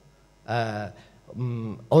gesture,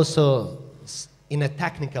 also in a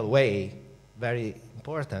technical way, very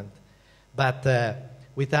important, but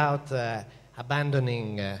without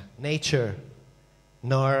abandoning nature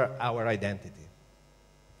nor our identity.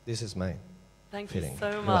 This is my feeling. Thank you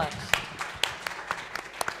so much.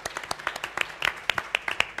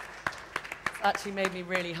 It's actually made me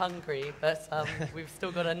really hungry, but we've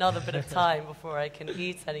still got another bit of time before I can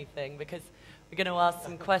eat anything, because we're going to ask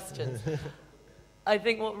some questions. I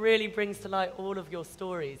think what really brings to light all of your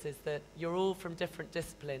stories is that you're all from different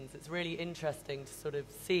disciplines. It's really interesting to sort of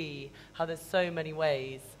see how there's so many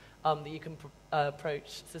ways that you can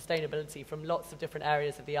approach sustainability from lots of different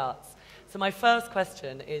areas of the arts. So my first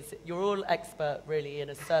question is, you're all expert really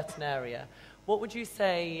in a certain area. What would you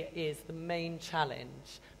say is the main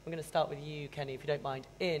challenge? I'm going to start with you, Kenny, if you don't mind,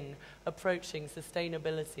 in approaching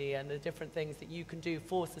sustainability and the different things that you can do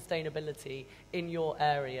for sustainability in your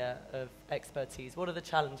area of expertise. What are the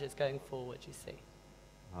challenges going forward, you see?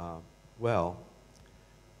 Well,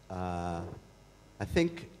 I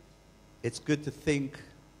think it's good to think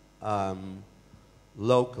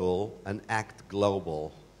local and act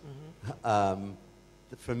global. Mm-hmm.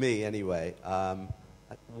 For me, anyway.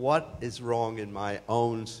 What is wrong in my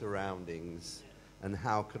own surroundings, and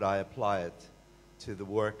how could I apply it to the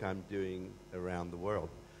work I'm doing around the world?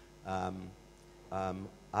 I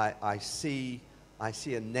see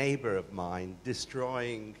a neighbor of mine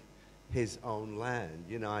destroying his own land.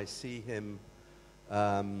 You know, I see him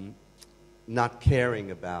not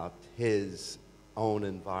caring about his own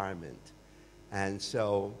environment. And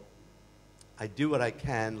so I do what I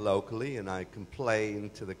can locally, and I complain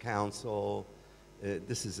to the council.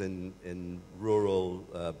 This is in rural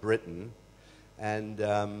Britain. And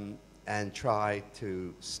try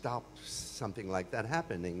to stop something like that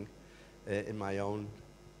happening in my own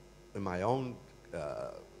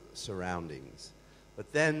surroundings.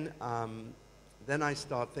 But then I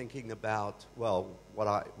start thinking about, well,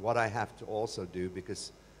 what I have to also do,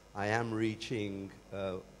 because I am reaching.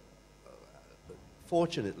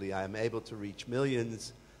 Fortunately, I am able to reach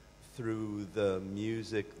millions through the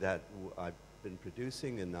music that I've been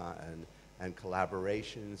producing and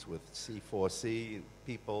collaborations with C4C,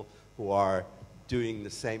 people who are doing the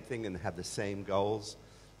same thing and have the same goals.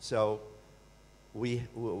 So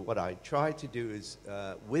what I try to do is,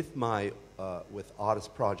 with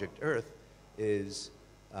Artist Project Earth, is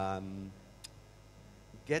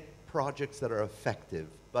get projects that are effective,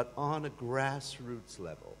 but on a grassroots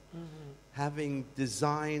level. Mm-hmm. Having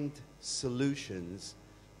designed solutions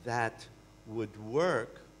that would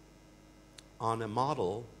work on a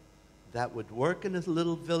model that would work in a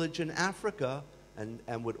little village in Africa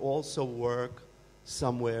and would also work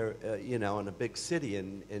somewhere, you know, in a big city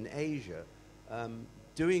in Asia.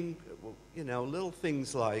 Doing, you know, little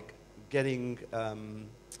things like getting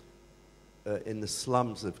in the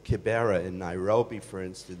slums of Kibera in Nairobi, for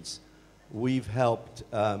instance, we've helped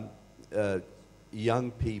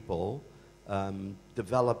young people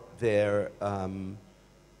develop their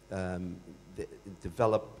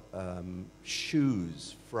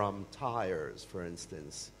shoes from tires, for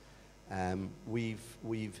instance.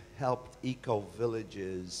 We've helped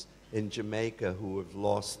eco-villages in Jamaica who have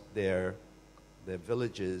lost their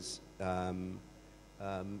villages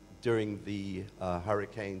during the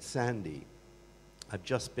Hurricane Sandy. I've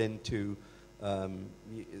just been to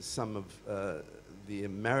some of the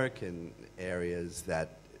American areas that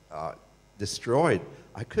are destroyed.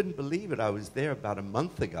 I couldn't believe it. I was there about a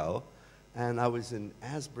month ago, and I was in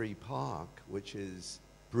Asbury Park, which is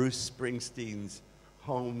Bruce Springsteen's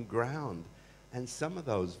home ground. And some of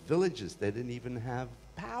those villages, they didn't even have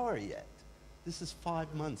power yet. This is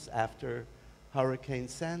 5 months after Hurricane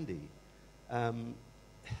Sandy.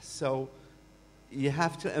 So you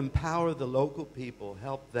have to empower the local people,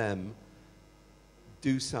 help them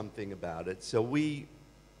do something about it. So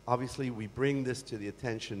obviously we bring this to the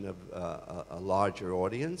attention of a larger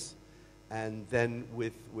audience, and then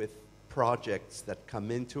with projects that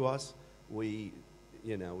come into us, we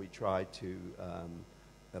try to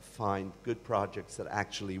find good projects that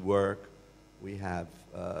actually work. We have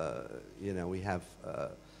a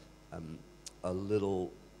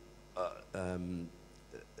little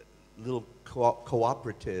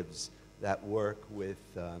cooperatives that work with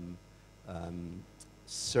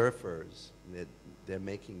surfers. They're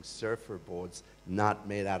making surfer boards not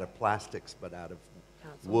made out of plastics but out of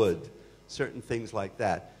wood. Awesome. Certain things like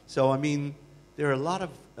that. So I mean, there are a lot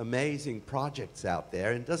of amazing projects out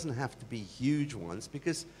there, and it doesn't have to be huge ones,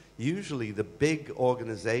 because usually the big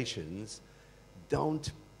organizations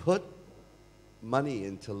don't put money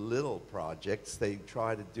into little projects. They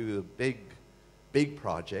try to do a big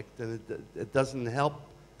project, and it doesn't help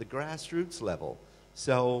the grassroots level.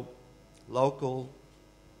 So local,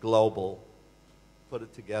 global, put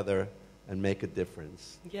it together and make a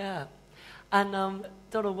difference. Yeah. And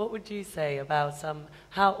Donald, what would you say about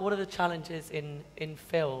what are the challenges in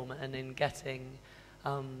film and in getting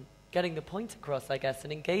the point across, I guess,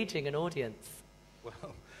 and engaging an audience?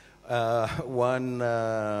 Well,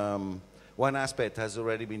 one aspect has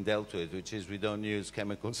already been dealt with, which is we don't use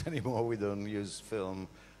chemicals anymore. We don't use film,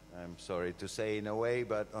 I'm sorry to say, in a way,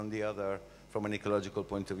 but on the other, from an ecological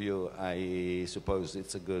point of view, I suppose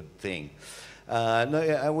it's a good thing.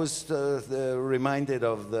 No, I was reminded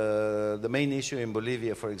of the main issue in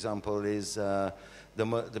Bolivia, for example, is the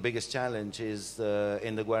biggest challenge is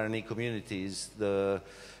in the Guarani communities, the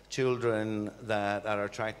children that are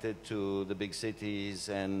attracted to the big cities,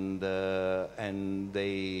 and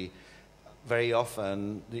they very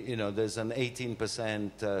often, there's an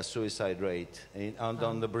 18% suicide rate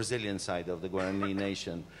on the Brazilian side of the Guarani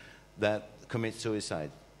nation that commit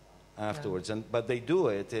suicide afterwards. Yeah. But they do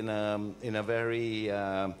it in a very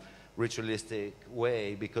ritualistic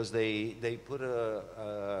way, because they put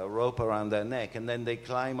a rope around their neck and then they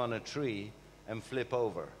climb on a tree and flip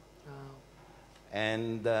over. Oh.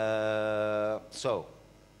 And so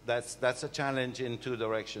that's a challenge in two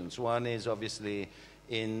directions. One is obviously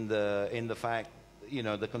in the fact,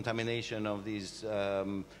 the contamination of these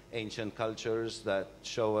ancient cultures that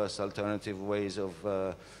show us alternative ways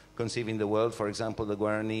of conceiving the world. For example, the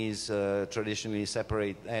Guaranis traditionally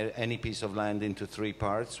separate any piece of land into three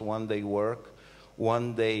parts. One they work,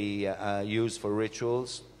 one they use for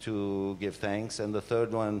rituals to give thanks, and the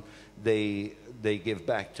third one they give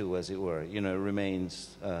back to, as it were. It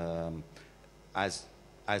remains as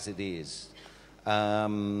it is.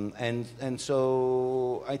 And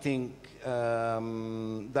so I think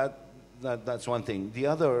that's one thing. The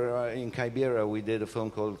other, in Caibira, we did a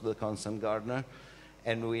film called The Constant Gardener,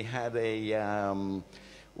 and we had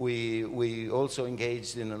we also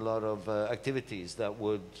engaged in a lot of activities that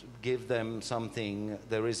would give them something.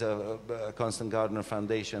 There is a Constant Gardener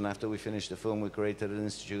Foundation. After we finished the film, we created an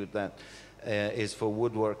institute that is for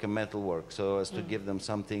woodwork and metalwork, so as to give them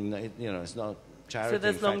something. It's not charity. So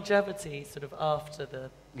there's longevity sort of after the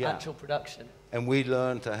actual production. And we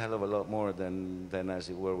learned a hell of a lot more than as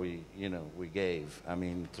it were we gave. I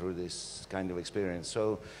mean, through this kind of experience.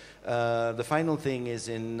 So the final thing is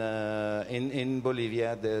in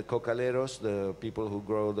Bolivia, the cocaleros, the people who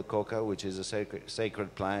grow the coca, which is a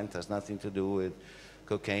sacred plant, has nothing to do with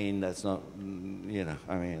cocaine. That's not,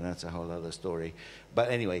 I mean, that's a whole other story. But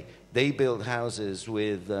anyway, they build houses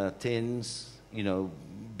with tins,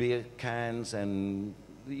 beer cans, and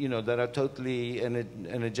that are totally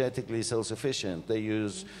energetically self-sufficient. They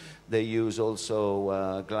use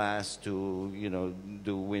also glass to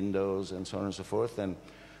do windows and so on and so forth. And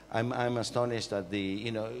I'm astonished at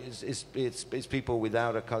it's people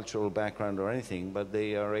without a cultural background or anything, but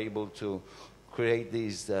they are able to create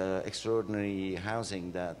these extraordinary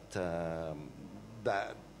housing that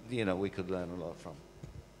we could learn a lot from.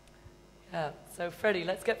 Yeah. So Freddy,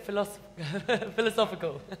 let's get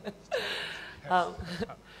philosophical.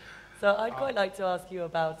 So I'd quite like to ask you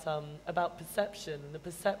about perception, the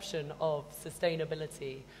perception of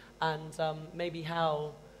sustainability, and maybe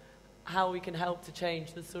how we can help to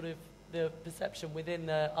change the perception within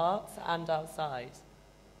the arts and outside.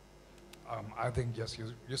 I think, yes,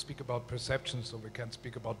 you speak about perception, so we can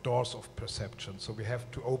speak about doors of perception. So we have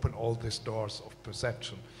to open all these doors of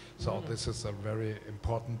perception. So this is a very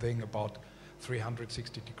important thing about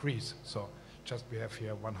 360 degrees. So just we have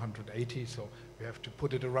here 180, so we have to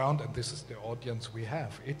put it around, and this is the audience we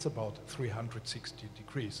have. It's about 360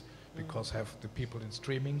 degrees, because have the people in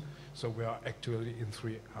streaming, so we are actually in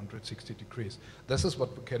 360 degrees. This is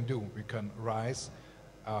what we can do. We can rise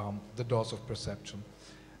the doors of perception.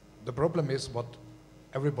 The problem is what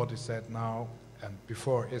everybody said now and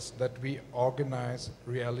before, is that we organize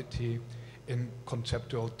reality in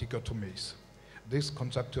conceptual dichotomies. These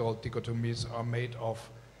conceptual dichotomies are made of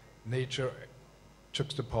nature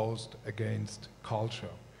juxtaposed against culture,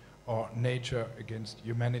 or nature against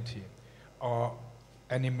humanity, or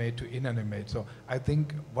animate to inanimate. So I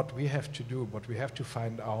think what we have to do, what we have to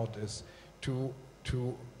find out, is to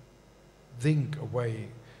think a way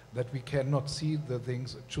that we cannot see the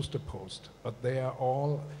things juxtaposed, but they are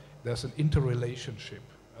all, there's an interrelationship,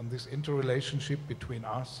 and this interrelationship between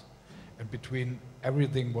us and between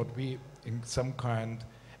everything what we in some kind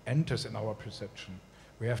enters in our perception.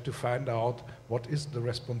 We have to find out what is the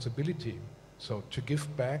responsibility. So to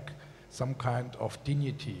give back some kind of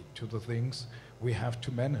dignity to the things we have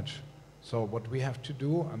to manage. So what we have to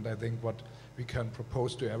do, and I think what we can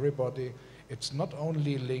propose to everybody, it's not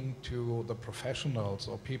only linked to the professionals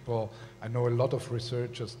or people. I know a lot of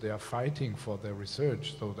researchers, they are fighting for their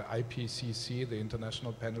research. So the IPCC, the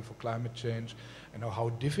International Panel for Climate Change, I know how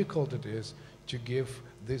difficult it is to give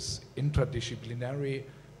this interdisciplinary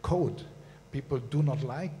code. People do not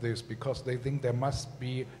like this because they think there must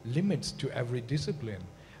be limits to every discipline.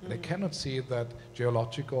 They cannot see that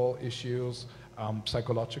geological issues,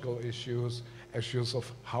 psychological issues, issues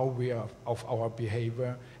of how we are, of our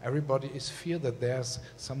behavior. Everybody is fear that there's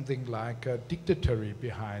something like a dictatorship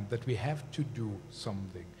behind, that we have to do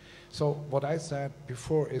something. So what I said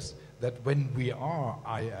before is that when we are,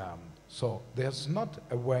 I am. So there's not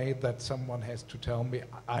a way that someone has to tell me,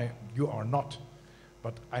 you are not.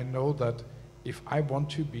 But I know that if I want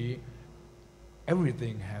to be,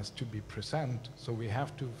 everything has to be present. So we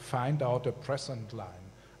have to find out a present line,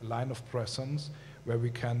 a line of presence where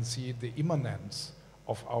we can see the immanence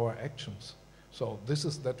of our actions. So this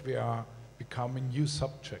is that we are becoming new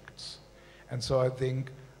subjects. And so I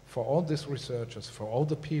think for all these researchers, for all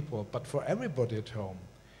the people, but for everybody at home,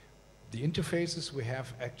 the interfaces we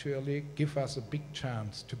have actually give us a big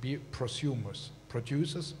chance to be prosumers,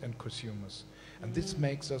 producers and consumers. And this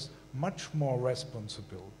makes us much more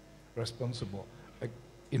responsible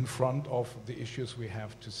in front of the issues we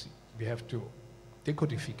have to see, we have to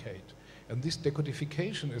decodificate. And this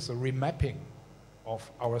decodification is a remapping of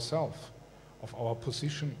ourselves, of our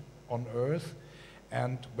position on Earth.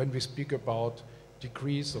 And when we speak about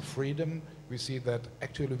degrees of freedom, we see that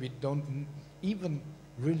actually we don't even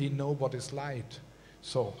really know what is light.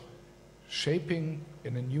 So shaping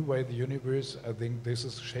in a new way the universe, I think this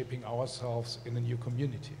is shaping ourselves in a new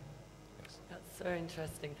community. Yes. That's so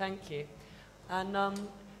interesting, thank you. And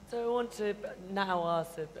so I want to now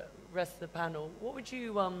ask the rest of the panel, what do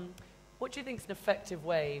you think is an effective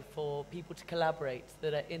way for people to collaborate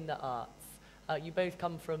that are in the arts? You both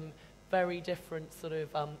come from very different sort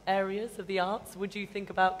of areas of the arts. Would you think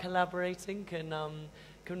about collaborating?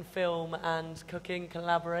 Can film and cooking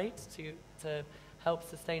collaborate to help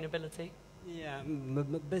sustainability? Yeah,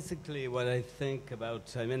 basically what I think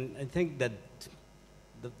about, I mean, I think that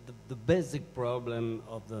the basic problem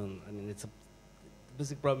of it's a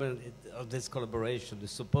basic problem of this collaboration, the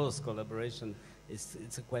supposed collaboration,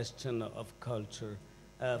 it's a question of culture.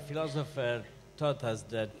 Philosopher taught us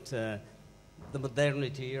that the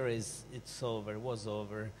modernity era was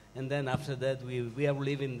over, and then after that we are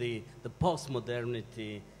living the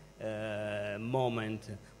postmodernity moment,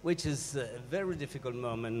 which is a very difficult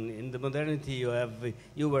moment. In the modernity,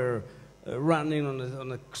 you were running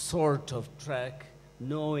on a sort of track,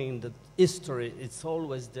 knowing that history it's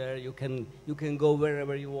always there. You can go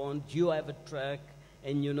wherever you want. You have a track,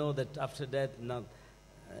 and you know that after that, not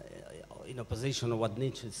in opposition to what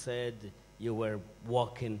Nietzsche said, you were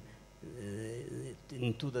walking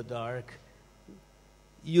into the dark.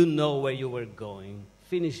 You know where you were going.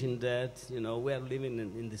 Finishing that, we are living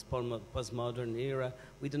in this postmodern era.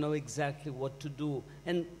 We don't know exactly what to do.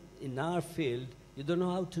 And in our field, you don't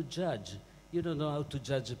know how to judge. You don't know how to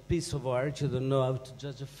judge a piece of art. You don't know how to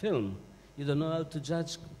judge a film. You don't know how to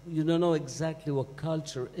judge, you don't know exactly what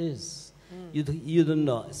culture is. You don't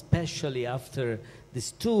know, especially after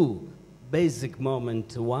these two basic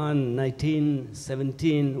moments. One,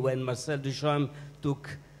 1917, when Marcel Duchamp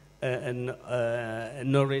took an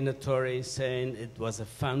oratory saying it was a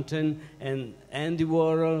fountain, and Andy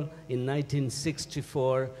Warhol in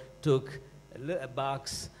 1964 took a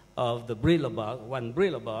box of the Brillo box, one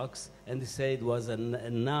Brillo box, and he said it was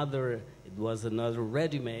another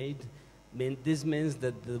ready-made This means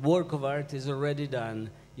that the work of art is already done.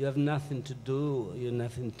 You have nothing to do, you have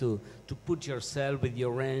nothing to put yourself with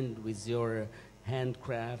your hand, with your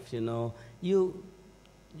handcraft, you know.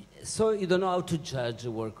 So you don't know how to judge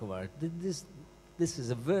a work of art. This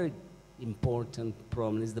is a very important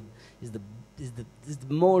problem. Is the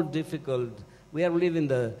more difficult. We are living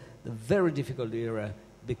the very difficult era,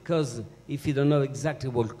 because if you don't know exactly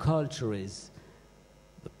what culture is,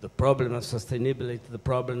 the problem of sustainability, the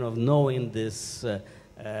problem of knowing this,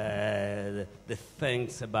 the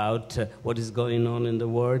things about what is going on in the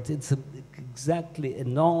world, it's exactly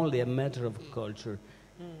and only a matter of culture.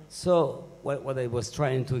 So what I was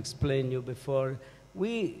trying to explain you before,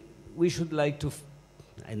 we should like to,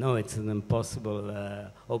 I know it's an impossible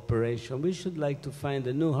operation, we should like to find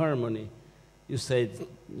a new harmony. You said,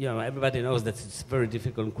 you know, everybody knows that it's a very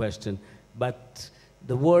difficult question, but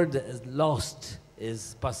the word is lost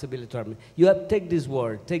is possibility to harmony. You have take this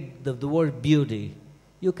word, take the word beauty.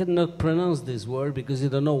 You cannot pronounce this word because you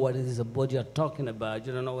don't know what it is, what you're talking about.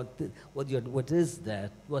 You don't know what is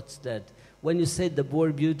that, what's that. When you say the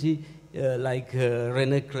word beauty, like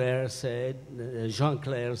René Clair said, Jean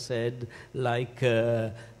Clair said, like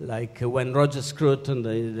when Roger Scruton,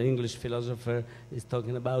 the English philosopher, is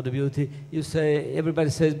talking about the beauty, you say,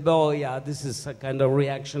 everybody says, oh yeah, this is a kind of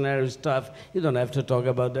reactionary stuff. You don't have to talk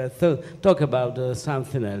about that. Talk about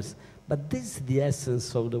something else. But this is the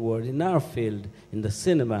essence of the word. In our field, in the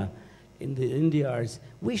cinema, in the arts,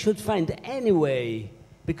 we should find any way.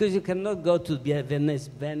 Because you cannot go to Venice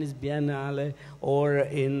Biennale or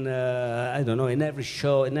in, I don't know, in every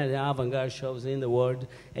show, in any avant-garde shows in the world,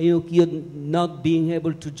 and you're not being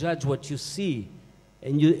able to judge what you see.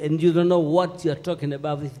 And you don't know what you're talking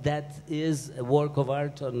about, if that is a work of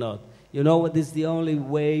art or not. You know what is the only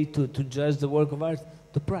way to judge the work of art?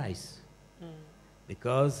 The price.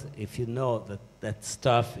 Because if you know that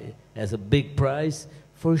stuff has a big price,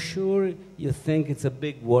 for sure you think it's a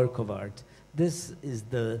big work of art. This is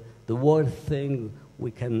the worst thing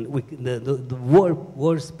the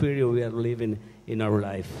worst period we are living in our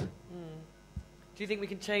life. Do you think we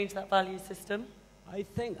can change that value system? I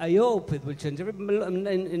hope it will change.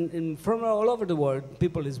 From all over the world,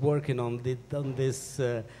 people is working on this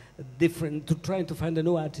trying to find a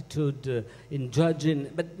new attitude in judging.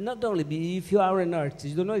 But not only, if you are an artist,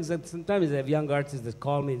 you don't know exactly. Sometimes I have young artists that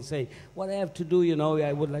call me and say, what I have to do, you know,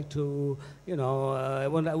 I would like to, you know, I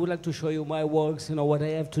would like to show you my works, you know, what I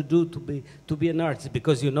have to do to be an artist,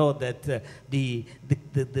 because you know that the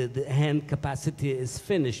hand capacity is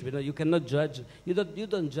finished. You know, you cannot judge. You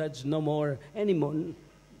don't judge no more anymore.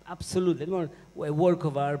 Absolutely, no more a work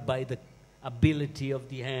of art by the ability of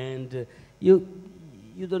the hand.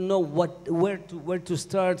 You don't know where to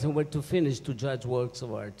start and where to finish to judge works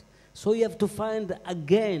of art. So you have to find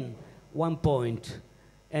again one point,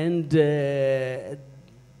 and that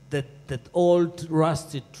old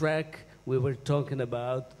rusted track we were talking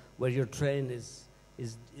about, where your train is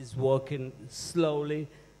walking slowly,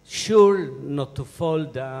 sure not to fall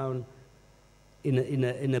down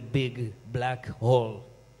in a big black hole.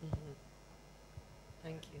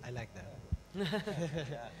 Thank you. I like that.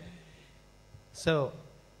 So,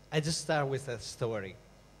 I just start with a story.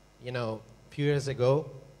 You know, a few years ago,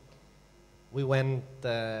 we went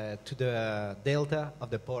to the delta of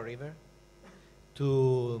the Po River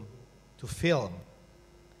to film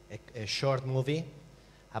a short movie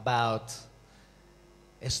about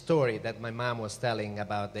a story that my mom was telling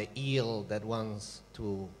about the eel that wants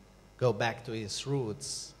to go back to its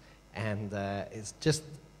roots, and it's just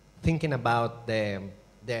thinking about the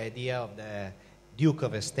idea of the Duke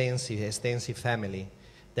of Estensi family,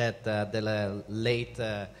 that the late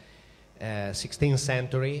 16th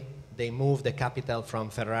century, they moved the capital from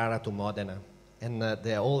Ferrara to Modena. And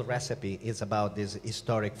the whole recipe is about this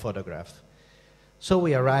historic photograph. So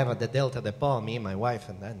we arrived at the Delta de Po, me, my wife,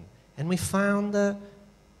 and we found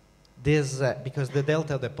this, because the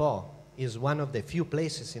Delta de Po is one of the few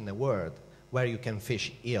places in the world where you can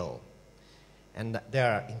fish eel. And they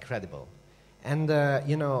are incredible. And,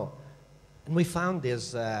 you know, and we found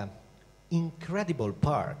this incredible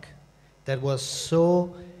park that was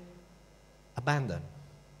so abandoned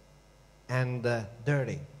and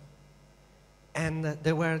dirty. And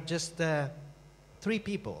there were just 3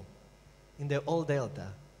 people in the old delta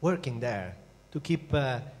working there to keep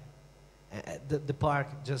the park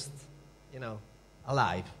just, you know,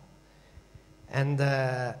 alive. And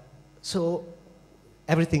so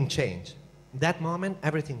everything changed. That moment,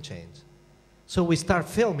 everything changed. So we start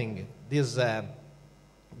filming this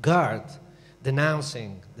guard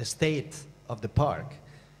denouncing the state of the park.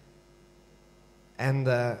 And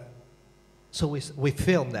so we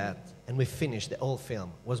filmed that, and we finished the whole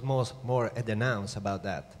film. Was more a denounce about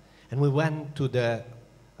that. And we went to the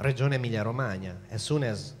Regione Emilia-Romagna as soon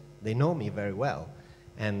as they know me very well.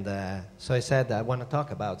 And so I said, I want to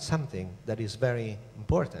talk about something that is very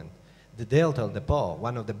important. The Delta of the Po,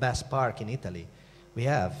 one of the best parks in Italy. We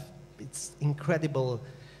have, it's incredible,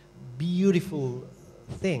 beautiful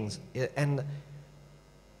things, and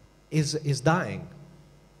is dying.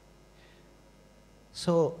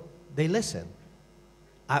 So they listen.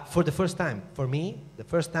 For the first time, for me, the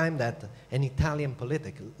first time that an Italian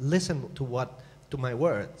politic listened to my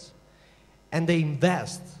words, and they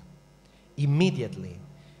invest immediately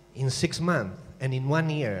in 6 months and in 1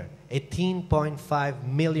 year 18.5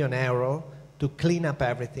 million euro to clean up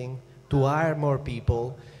everything, to hire more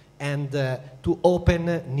people, and to open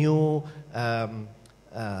new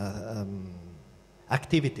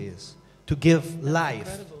activities, to give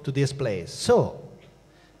life to this place. So,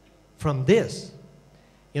 from this,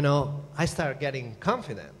 you know, I start getting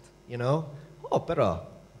confident, you know. Oh, pero,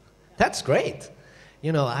 that's great.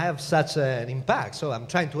 You know, I have such an impact, so I'm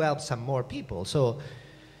trying to help some more people. So,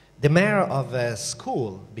 the mayor of a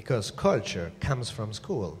school, because culture comes from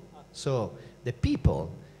school. So, the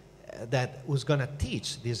people that who's going to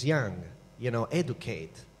teach this young, you know,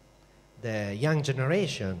 educate the young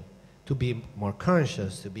generation to be more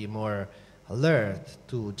conscious, to be more alert,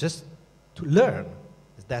 to just to learn.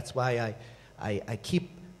 That's why I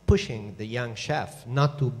keep pushing the young chef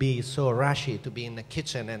not to be so rushy, to be in the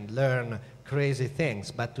kitchen and learn crazy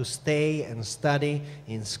things, but to stay and study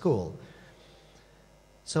in school.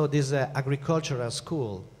 So this agricultural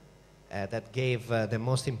school that gave the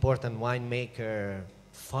most important winemaker,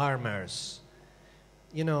 farmers,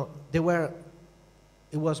 you know, it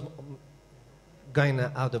was going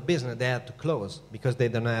out of business. They had to close because they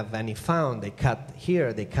don't have any fund. They cut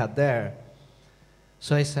here, they cut there.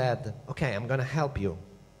 So I said, okay, I'm going to help you,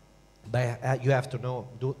 but you have to know,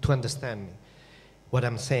 to understand me. What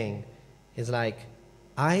I'm saying is like,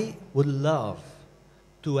 I would love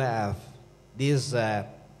to have these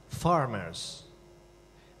farmers.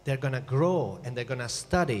 They're going to grow and they're going to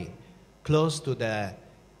study close to the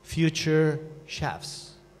future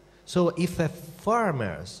chefs. So if a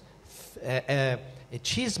farmers, a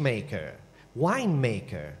cheesemaker,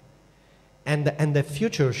 winemaker, and the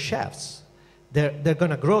future chefs, they're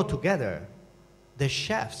going to grow together. The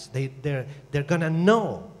chefs, they're going to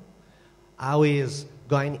know how is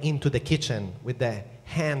going into the kitchen with the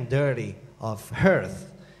hand dirty of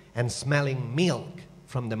earth and smelling milk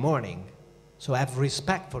from the morning. So have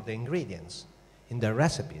respect for the ingredients in their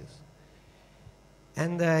recipes.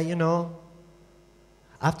 And, you know,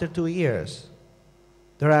 after 2 years,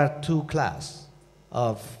 there are 2 classes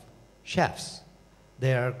of chefs.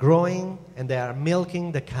 They are growing and they are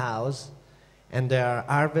milking the cows, and they are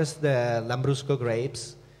harvest the Lambrusco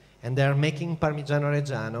grapes, and they are making Parmigiano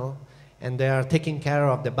Reggiano, and they are taking care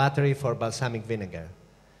of the battery for balsamic vinegar.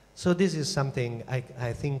 So this is something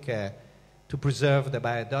I think to preserve the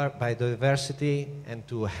biodiversity and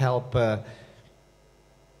to help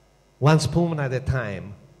one spoon at a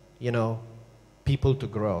time, you know, people to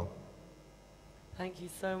grow. Thank you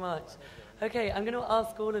so much. Okay, I'm going to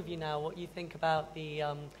ask all of you now what you think about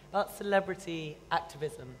about celebrity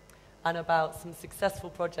activism and about some successful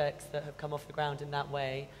projects that have come off the ground in that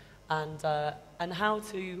way, and how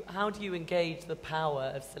do you engage the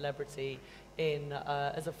power of celebrity in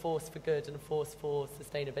as a force for good and a force for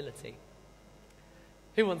sustainability?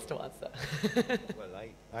 Who wants to answer? Well,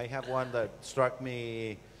 I have one that struck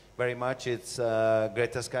me very much. It's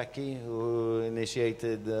Greta Scacchi, who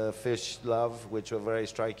initiated Fish Love, which were very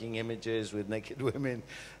striking images with naked women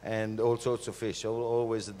and all sorts of fish,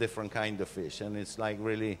 always a different kind of fish. And it's like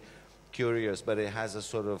really curious, but it has a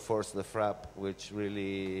sort of force de frappe, which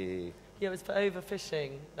really... Yeah, it was for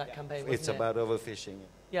overfishing, that campaign, wasn't it? It's about overfishing.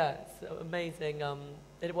 Yeah, it's amazing.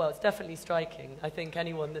 Well, it's definitely striking. I think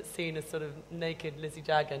anyone that's seen a sort of naked Lizzie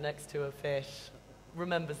Jagger next to a fish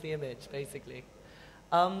remembers the image, basically.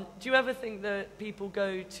 Do you ever think that people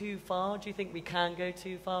go too far? Do you think we can go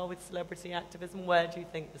too far with celebrity activism? Where do you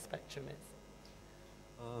think the spectrum is?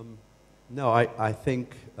 No, I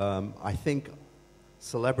think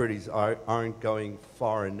celebrities aren't going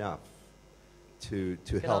far enough to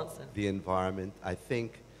help the environment. I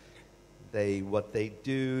think what they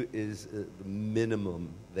do is the minimum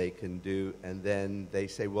they can do, and then they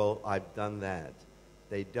say, well, I've done that.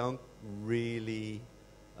 They don't really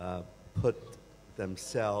put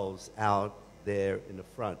themselves out there in the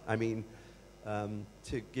front. I mean,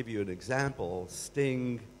 to give you an example,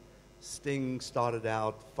 Sting started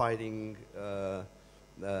out fighting,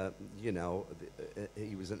 you know,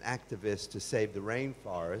 he was an activist to save the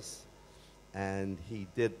rainforest, and he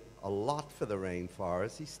did a lot for the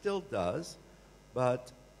rainforest. He still does,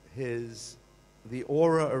 but the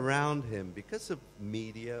aura around him, because of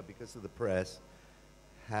media, because of the press,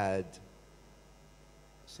 had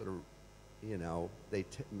sort of, you know,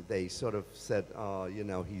 they sort of said, oh, you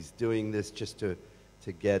know, he's doing this just to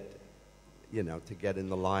get, you know, to get in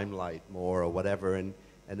the limelight more or whatever, and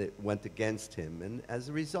it went against him. And as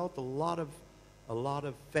a result, a lot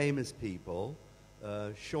of famous people,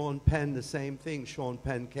 Sean Penn, the same thing. Sean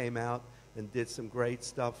Penn came out and did some great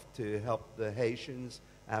stuff to help the Haitians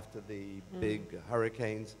after the big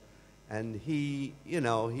hurricanes. And he, you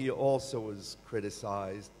know, he also was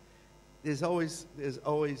criticized. There's always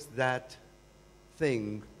that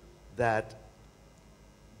thing that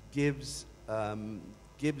gives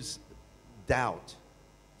doubt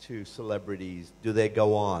to celebrities. Do they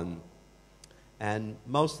go on? And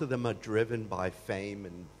most of them are driven by fame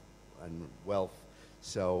and wealth.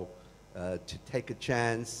 So to take a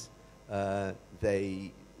chance,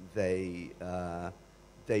 they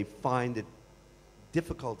find it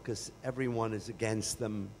difficult because everyone is against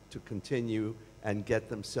them to continue and get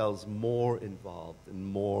themselves more involved and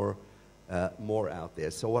more out there.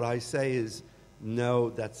 So what I say is, no,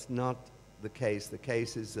 that's not the case. The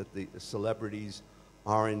case is that the celebrities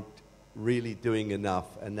aren't really doing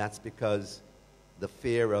enough, and that's because the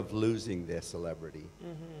fear of losing their celebrity.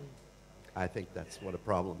 I think that's what a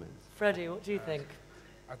problem is. Freddy, what do you think?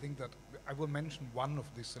 I think that I will mention one of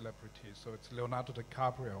these celebrities. So it's Leonardo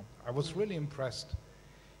DiCaprio. I was really impressed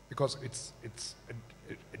because it's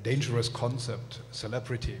a dangerous concept,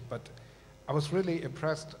 celebrity. But I was really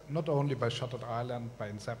impressed not only by Shutter Island, by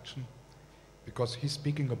Inception, because he's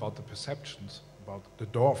speaking about the perceptions, about the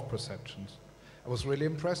door of perceptions. I was really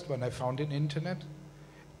impressed when I found in internet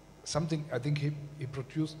something I think he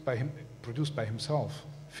produced by himself,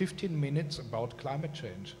 15 minutes about climate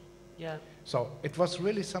change. Yeah. So it was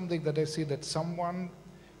really something that I see that someone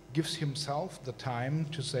gives himself the time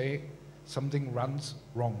to say something runs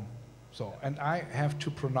wrong. So, and I have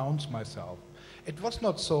to pronounce myself. It was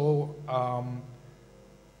not so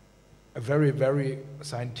a very, very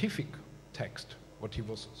scientific text, what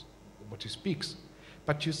he speaks.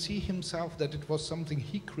 But you see himself that it was something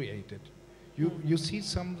he created. You see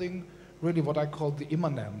something, really what I call the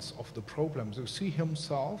immanence of the problems. You see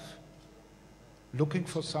himself looking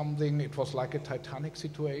for something. It was like a Titanic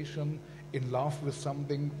situation, in love with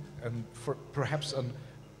something, and for perhaps a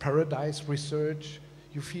paradise research.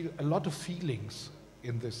 You feel a lot of feelings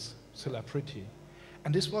in this celebrity.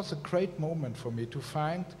 And this was a great moment for me to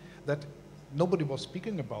find that nobody was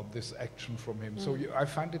speaking about this action from him. So I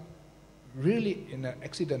find it really in an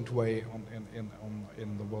accident way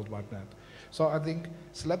in the World Wide Net. So I think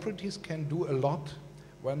celebrities can do a lot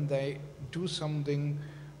when they do something,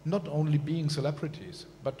 not only being celebrities,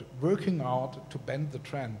 but working out to bend the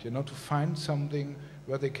trend, you know, to find something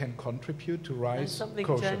where they can contribute to rise and something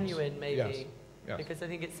quotients. Genuine, maybe. Yes. Yes. Because I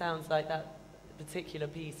think it sounds like that particular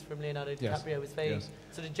piece from Leonardo Yes. DiCaprio was very Yes.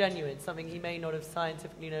 sort of genuine, something he may not have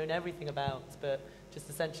scientifically known everything about, but just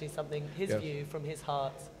essentially something, his Yes. view from his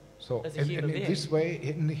heart So, as a and human in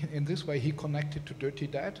being. this way, he connected to dirty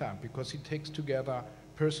data because he takes together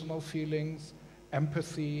personal feelings,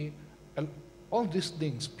 empathy, and all these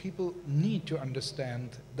things. People need to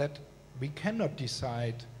understand that we cannot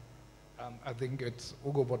decide. I think it's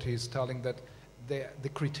Ugo what he's telling, that the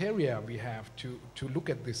criteria we have to look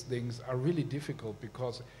at these things are really difficult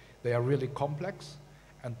because they are really complex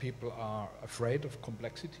and people are afraid of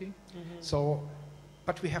complexity. So,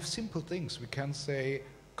 but we have simple things. We can say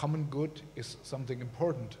common good is something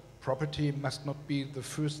important. Property must not be the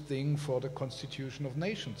first thing for the constitution of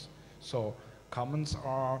nations. So commons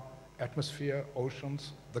are atmosphere,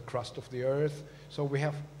 oceans, the crust of the earth. So we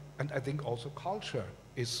have, and I think also culture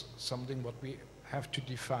is something what we have to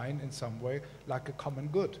define in some way like a common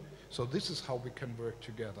good. So this is how we can work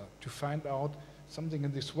together to find out something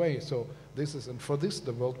in this way. So this is, and for this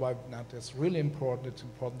the World Wide Net is really important. It's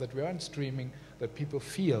important that we are in streaming, that people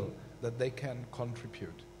feel that they can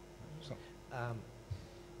contribute. So.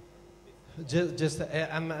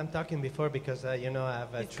 I'm talking before because you know I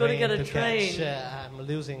have a He's gotta train get a to train. catch. I'm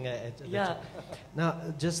losing it. Yeah. No,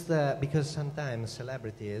 just because sometimes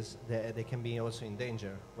celebrities they can be also in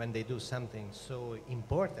danger when they do something so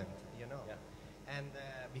important, you know. Yeah. And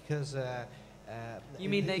because you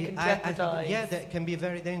mean they can jeopardize? jeopardize? Yeah, that can be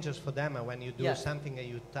very dangerous for them when you do Yeah. something and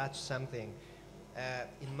you touch something.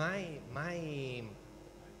 In my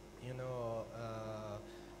you know.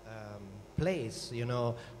 Place, you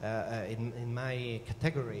know, in my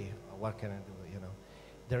category, what can I do, you know?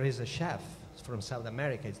 There is a chef from South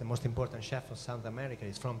America. It's the most important chef of South America.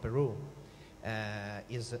 He's from Peru.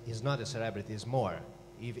 He's not a celebrity, he's more.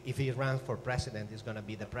 if he runs for president, he's going to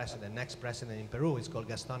be the president. Next president in Peru is called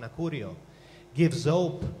Gaston Acurio. Gives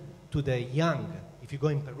hope to the young. If you go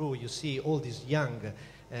in Peru, you see all these young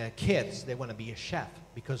kids, they want to be a chef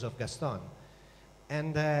because of Gaston.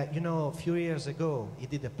 And, you know, a few years ago, he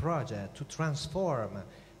did a project to transform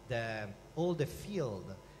all the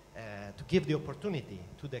field, to give the opportunity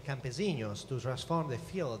to the campesinos to transform the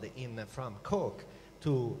field from coke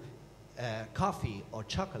to coffee or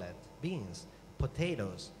chocolate, beans,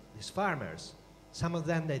 potatoes, these farmers. Some of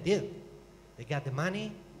them they did. They got the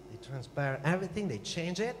money, they transfer everything, they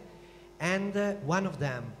change it, and one of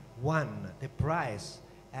them won the prize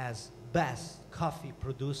as best coffee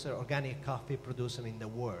producer, organic coffee producer in the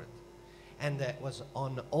world. And that was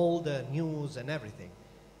on all the news and everything.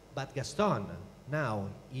 But Gaston, now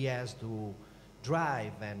he has to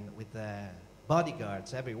drive and with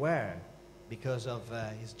bodyguards everywhere because of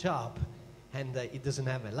his job, and he doesn't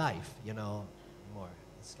have a life, you know, anymore.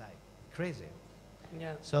 It's like crazy.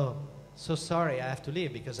 Yeah. So sorry I have to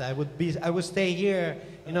leave because I would stay here,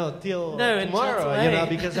 you know, till No, tomorrow, you know,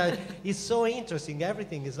 because it's so interesting.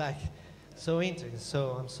 Everything is like so interesting.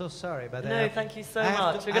 So I'm so sorry, but no, thank you so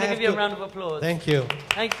much. We're going to give you a round of applause. Thank you.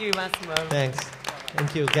 Thank you, Massimo. Thanks.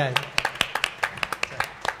 Thank you, guys.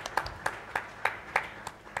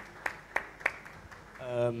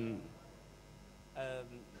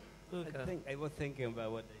 I was thinking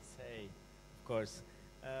about what they say, of course.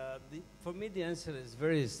 For me, the answer is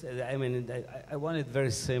very, I want it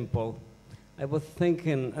very simple. I was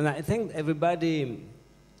thinking, and I think everybody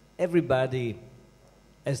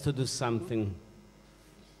has to do something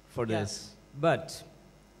for this. But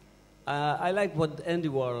I like what Andy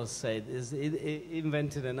Warhol said, he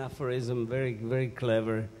invented an aphorism, very, very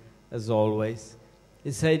clever, as always.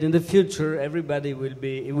 He said, in the future, everybody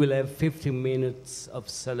will have 15 minutes of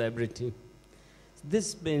celebrity.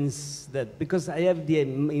 This means that, because I have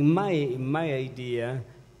in my idea,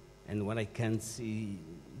 and what I can see,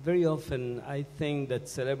 very often I think that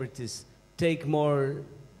celebrities take more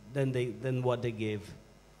than what they give.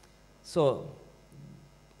 So,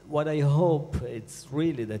 what I hope it's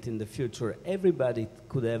really that in the future everybody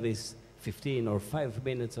could have his 15 or 5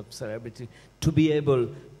 minutes of celebrity to be able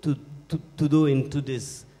to do into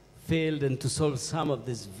this field and to solve some of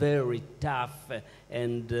this very tough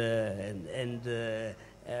and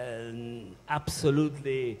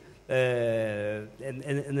absolutely and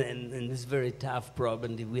this very tough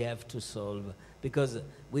problem that we have to solve, because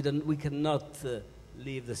we cannot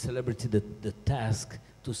leave the celebrity the task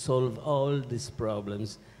to solve all these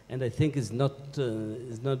problems, and I think it's not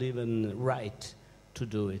even right to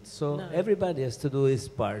do it. So No. everybody has to do his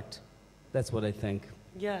part. That's what I think.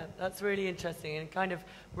 Yeah, that's really interesting, and kind of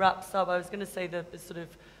wraps up. I was going to say the sort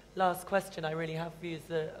of last question I really have for you as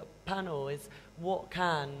the panel is what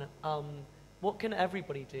can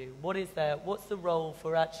everybody do? What's the role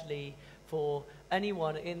for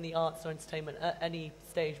anyone in the arts or entertainment at any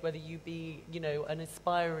stage, whether you be, you know, an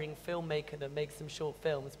aspiring filmmaker that makes some short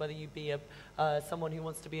films, whether you be someone who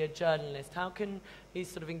wants to be a journalist, how can you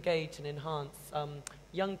sort of engage and enhance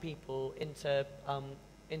young people into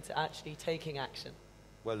actually taking action?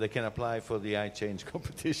 Well, they can apply for the iChange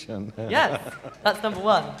competition. Yes, that's number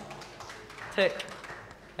one. Tick.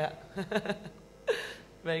 Yeah.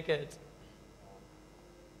 Very good.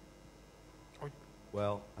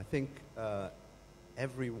 Well, I think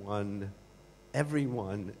everyone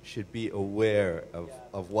should be aware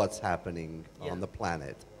of what's happening on the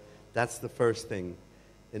planet. That's the first thing.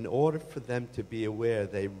 In order for them to be aware,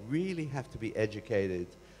 they really have to be educated.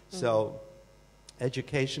 Mm-hmm. So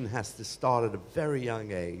education has to start at a very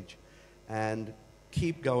young age and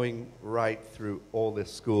keep going right through all the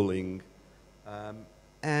schooling.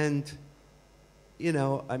 And, you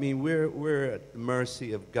know, I mean, we're at the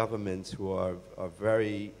mercy of governments who are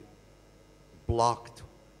very blocked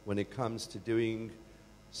when it comes to doing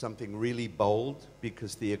something really bold,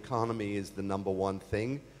 because the economy is the number one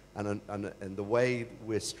thing. And the way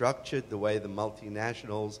we're structured, the way the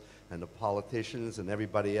multinationals and the politicians and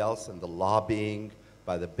everybody else and the lobbying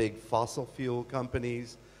by the big fossil fuel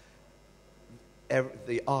companies,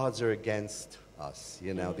 the odds are against us,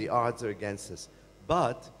 you know, the odds are against us.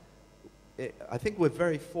 But I think we're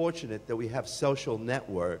very fortunate that we have social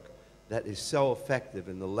network that is so effective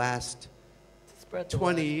in the last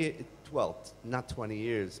 20, well, not 20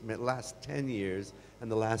 years, last 10 years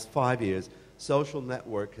and the last 5 years. Social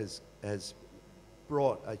network has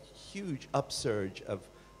brought a huge upsurge of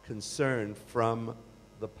concern from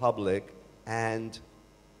the public, and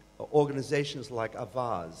organizations like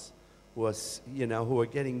Avaz, who are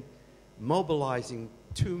mobilizing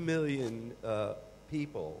 2 million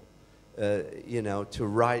people you know, to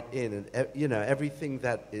write in, and you know, everything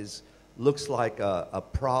that looks like a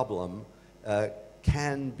problem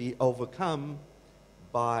can be overcome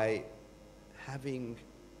by having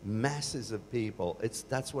masses of people.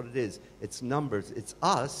 That's what it is. It's numbers. It's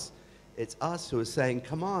us who are saying,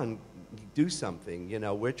 come on, do something. You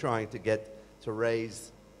know, we're trying to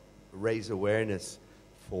raise awareness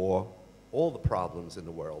for all the problems in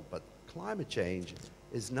the world, but climate change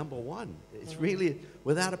is number one. It's really,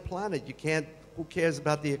 without a planet, you can't, who cares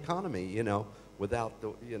about the economy, you know, without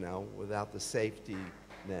the safety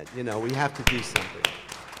net. You know, we have to do something.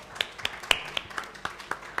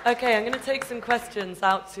 Okay, I'm going to take some questions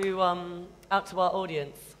out to our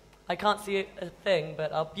audience. I can't see a thing,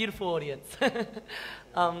 but our beautiful audience. There's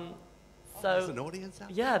an audience out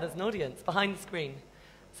there? Yeah, there's an audience behind the screen.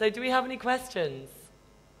 So do we have any questions?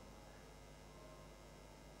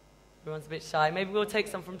 Everyone's a bit shy. Maybe we'll take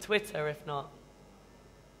some from Twitter, if not.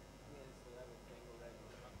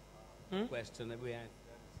 Question that we had.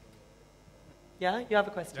 Yeah, you have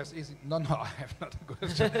a question? Yes, easy. No, I have not a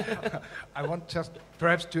question. I want just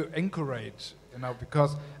perhaps to encourage, you know,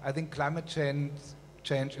 because I think climate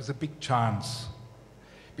change is a big chance,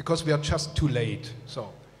 because we are just too late.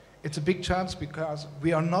 So it's a big chance because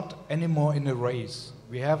we are not anymore in a race.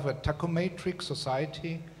 We have a tachometric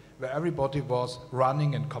society where everybody was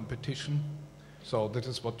running in competition. So this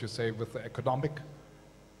is what you say with the economic.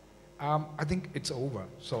 I think it's over.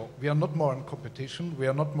 So we are not more in competition. We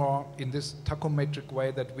are not more in this tachometric way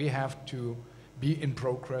that we have to be in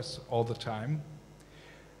progress all the time.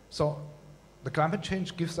 So the climate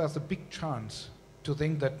change gives us a big chance to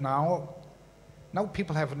think that now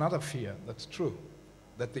people have another fear. That's true.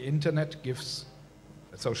 That the internet gives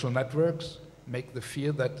social networks, make the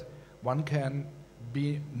fear that one can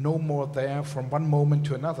be no more there from one moment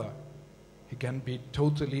to another. He can be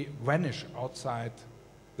totally vanish outside,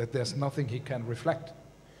 that there's nothing he can reflect.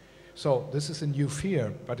 So this is a new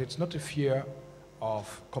fear, but it's not a fear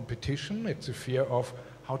of competition, it's a fear of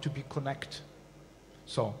how to be connected.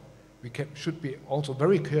 So we should be also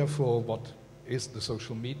very careful what is the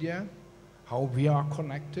social media, how we are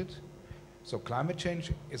connected. So climate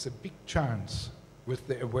change is a big chance with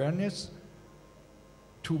the awareness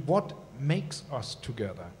to what makes us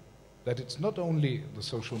together. That it's not only the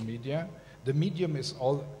social media, the medium is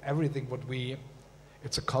everything what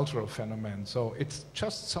it's a cultural phenomenon. So it's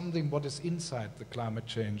just something what is inside the climate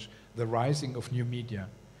change, the rising of new media.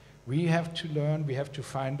 We have to learn, we have to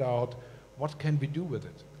find out what can we do with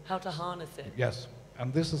it. How to harness it. Yes,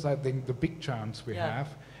 and this is, I think, the big chance we have,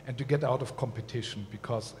 and to get out of competition,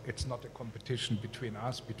 because it's not a competition between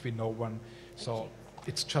us, between no one. So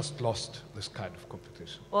it's just lost, this kind of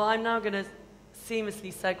competition. Well, I'm now going to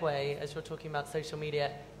seamlessly segue, as you're talking about social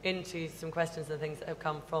media, into some questions and things that have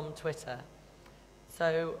come from Twitter.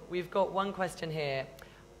 So we've got one question here.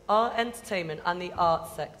 Are entertainment and the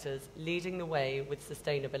arts sectors leading the way with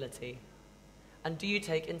sustainability? And do you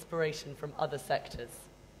take inspiration from other sectors?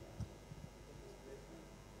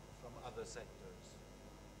 From other sectors.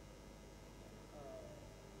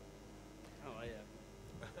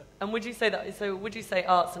 And would you say that, so would you say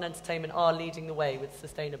arts and entertainment are leading the way with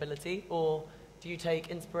sustainability, or do you take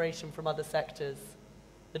inspiration from other sectors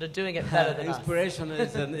that are doing it better than inspiration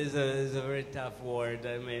us? is a very tough word.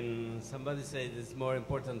 I mean, somebody said it's more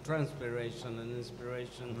important transpiration than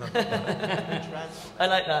inspiration. I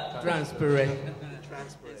like that. Transpiration.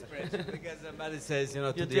 Because somebody says, you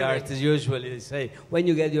know, to the artists usually they say, when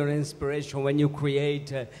you get your inspiration, when you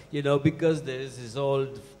create, you know, because there's this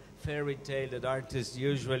old fairy tale that artists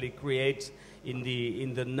usually create in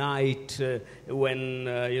the night when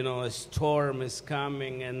you know, a storm is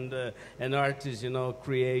coming, and an artist, you know,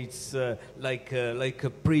 creates like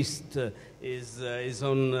a priest his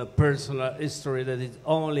own personal history that it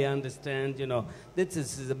only understands. You know, this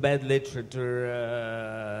is a bad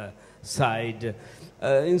literature side.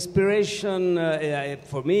 Inspiration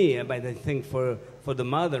for me, but I think for the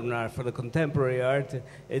modern art, for the contemporary art,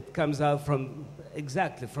 it comes out from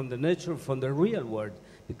exactly from the nature, from the real world.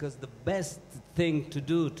 Because the best thing to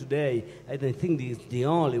do today, and I think it's the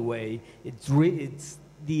only way, it's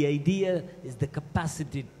the idea is the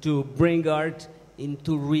capacity to bring art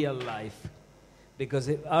into real life. Because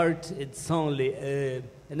art, it's only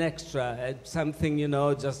an extra, something, you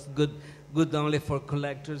know, just good only for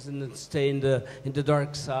collectors and stay in the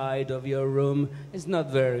dark side of your room. It's not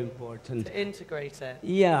very important. To integrate it.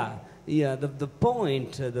 Yeah. Yeah, the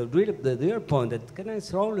point, the real point that can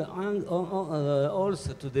answer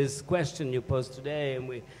also to this question you posed today, and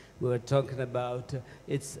we were talking about,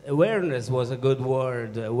 it's awareness was a good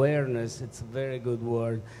word. Awareness, it's a very good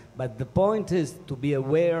word. But the point is to be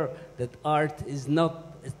aware that art is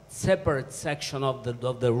not a separate section of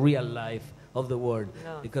the real life of the world.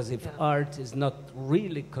 No, Because if yeah. art is not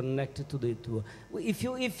really connected to if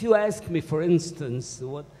you ask me, for instance,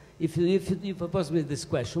 if you propose me this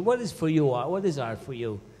question, what is for you art? What is art for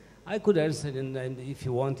you? I could answer it if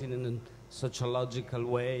you want in a sociological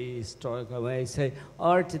way, historical way, say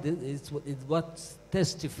art is what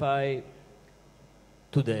testify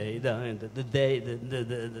today,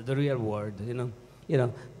 the real world, you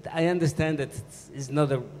know. I understand that it's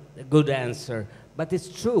not a good answer, but it's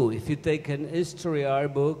true. If you take an history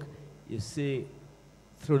art book, you see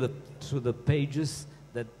through the pages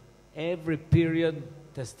that every period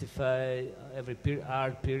testify,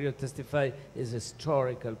 art period testify is a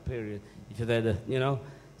historical period. If you read,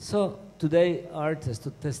 So today art has to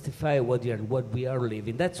testify what we are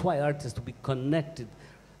living. That's why art has to be connected,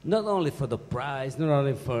 not only for the prize, not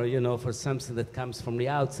only for for something that comes from the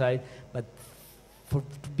outside, but to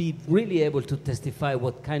be really able to testify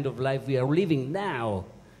what kind of life we are living now.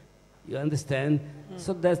 You understand?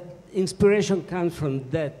 So that inspiration comes from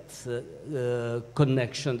that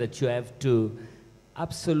connection that you have to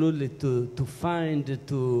absolutely to find,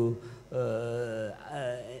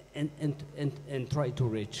 and try to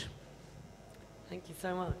reach. Thank you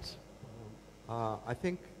so much. I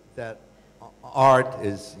think that art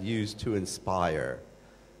is used to inspire,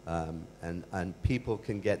 and people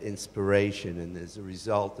can get inspiration, and as a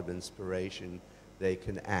result of inspiration, they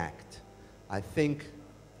can act. I think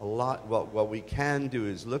what we can do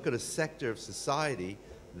is look at a sector of society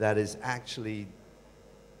that is actually,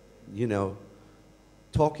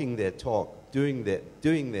 talking their talk, doing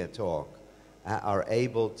their talk, are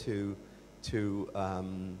able to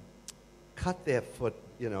cut their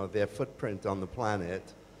footprint on the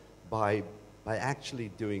planet by actually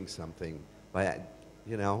doing something, by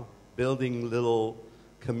building little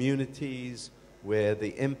communities where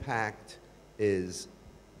the impact is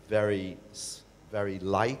very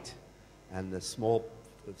light, and the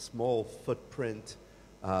small footprint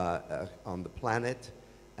on the planet.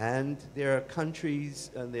 And there are countries,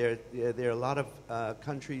 and there are a lot of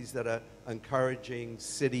countries that are encouraging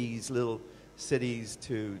little cities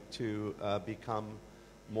to become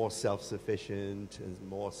more self-sufficient and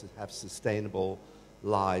have sustainable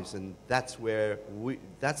lives. And that's where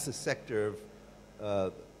that's the sector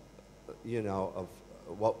of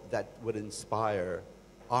what that would inspire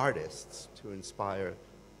artists to inspire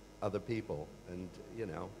other people. And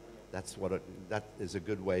that is a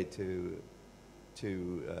good way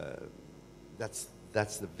that's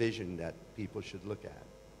the vision that people should look at.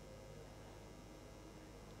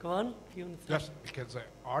 Go on, if you want to Yes, because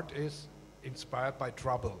art is inspired by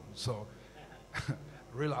trouble. So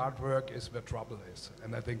real artwork is where trouble is.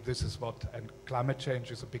 And I think this is and climate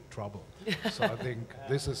change is a big trouble. So I think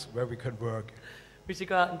this is where we can work. We should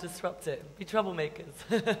go out and disrupt it. Be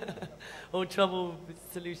troublemakers. Or trouble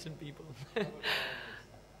solution people.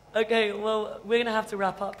 Okay, well, we're going to have to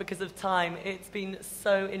wrap up because of time. It's been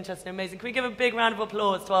so interesting and amazing. Can we give a big round of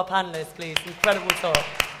applause to our panelists, please? Incredible talk.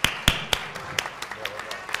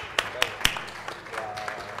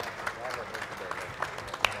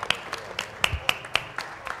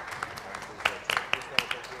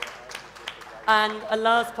 And a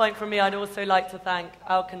last point from me, I'd also like to thank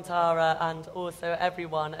Alcantara and also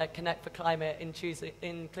everyone at Connect4Climate,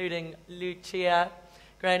 including Lucia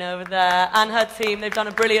Grunert over there and her team. They've done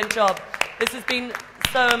a brilliant job. This has been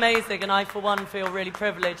so amazing, and I, for one, feel really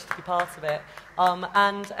privileged to be part of it.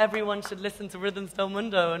 And everyone should listen to Rhythms del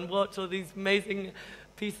Mundo and watch all these amazing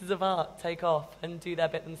pieces of art take off and do their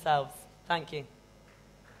bit themselves. Thank you.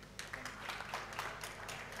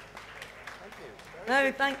 Thank you.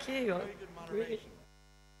 No, thank you. Very good moderation. Really.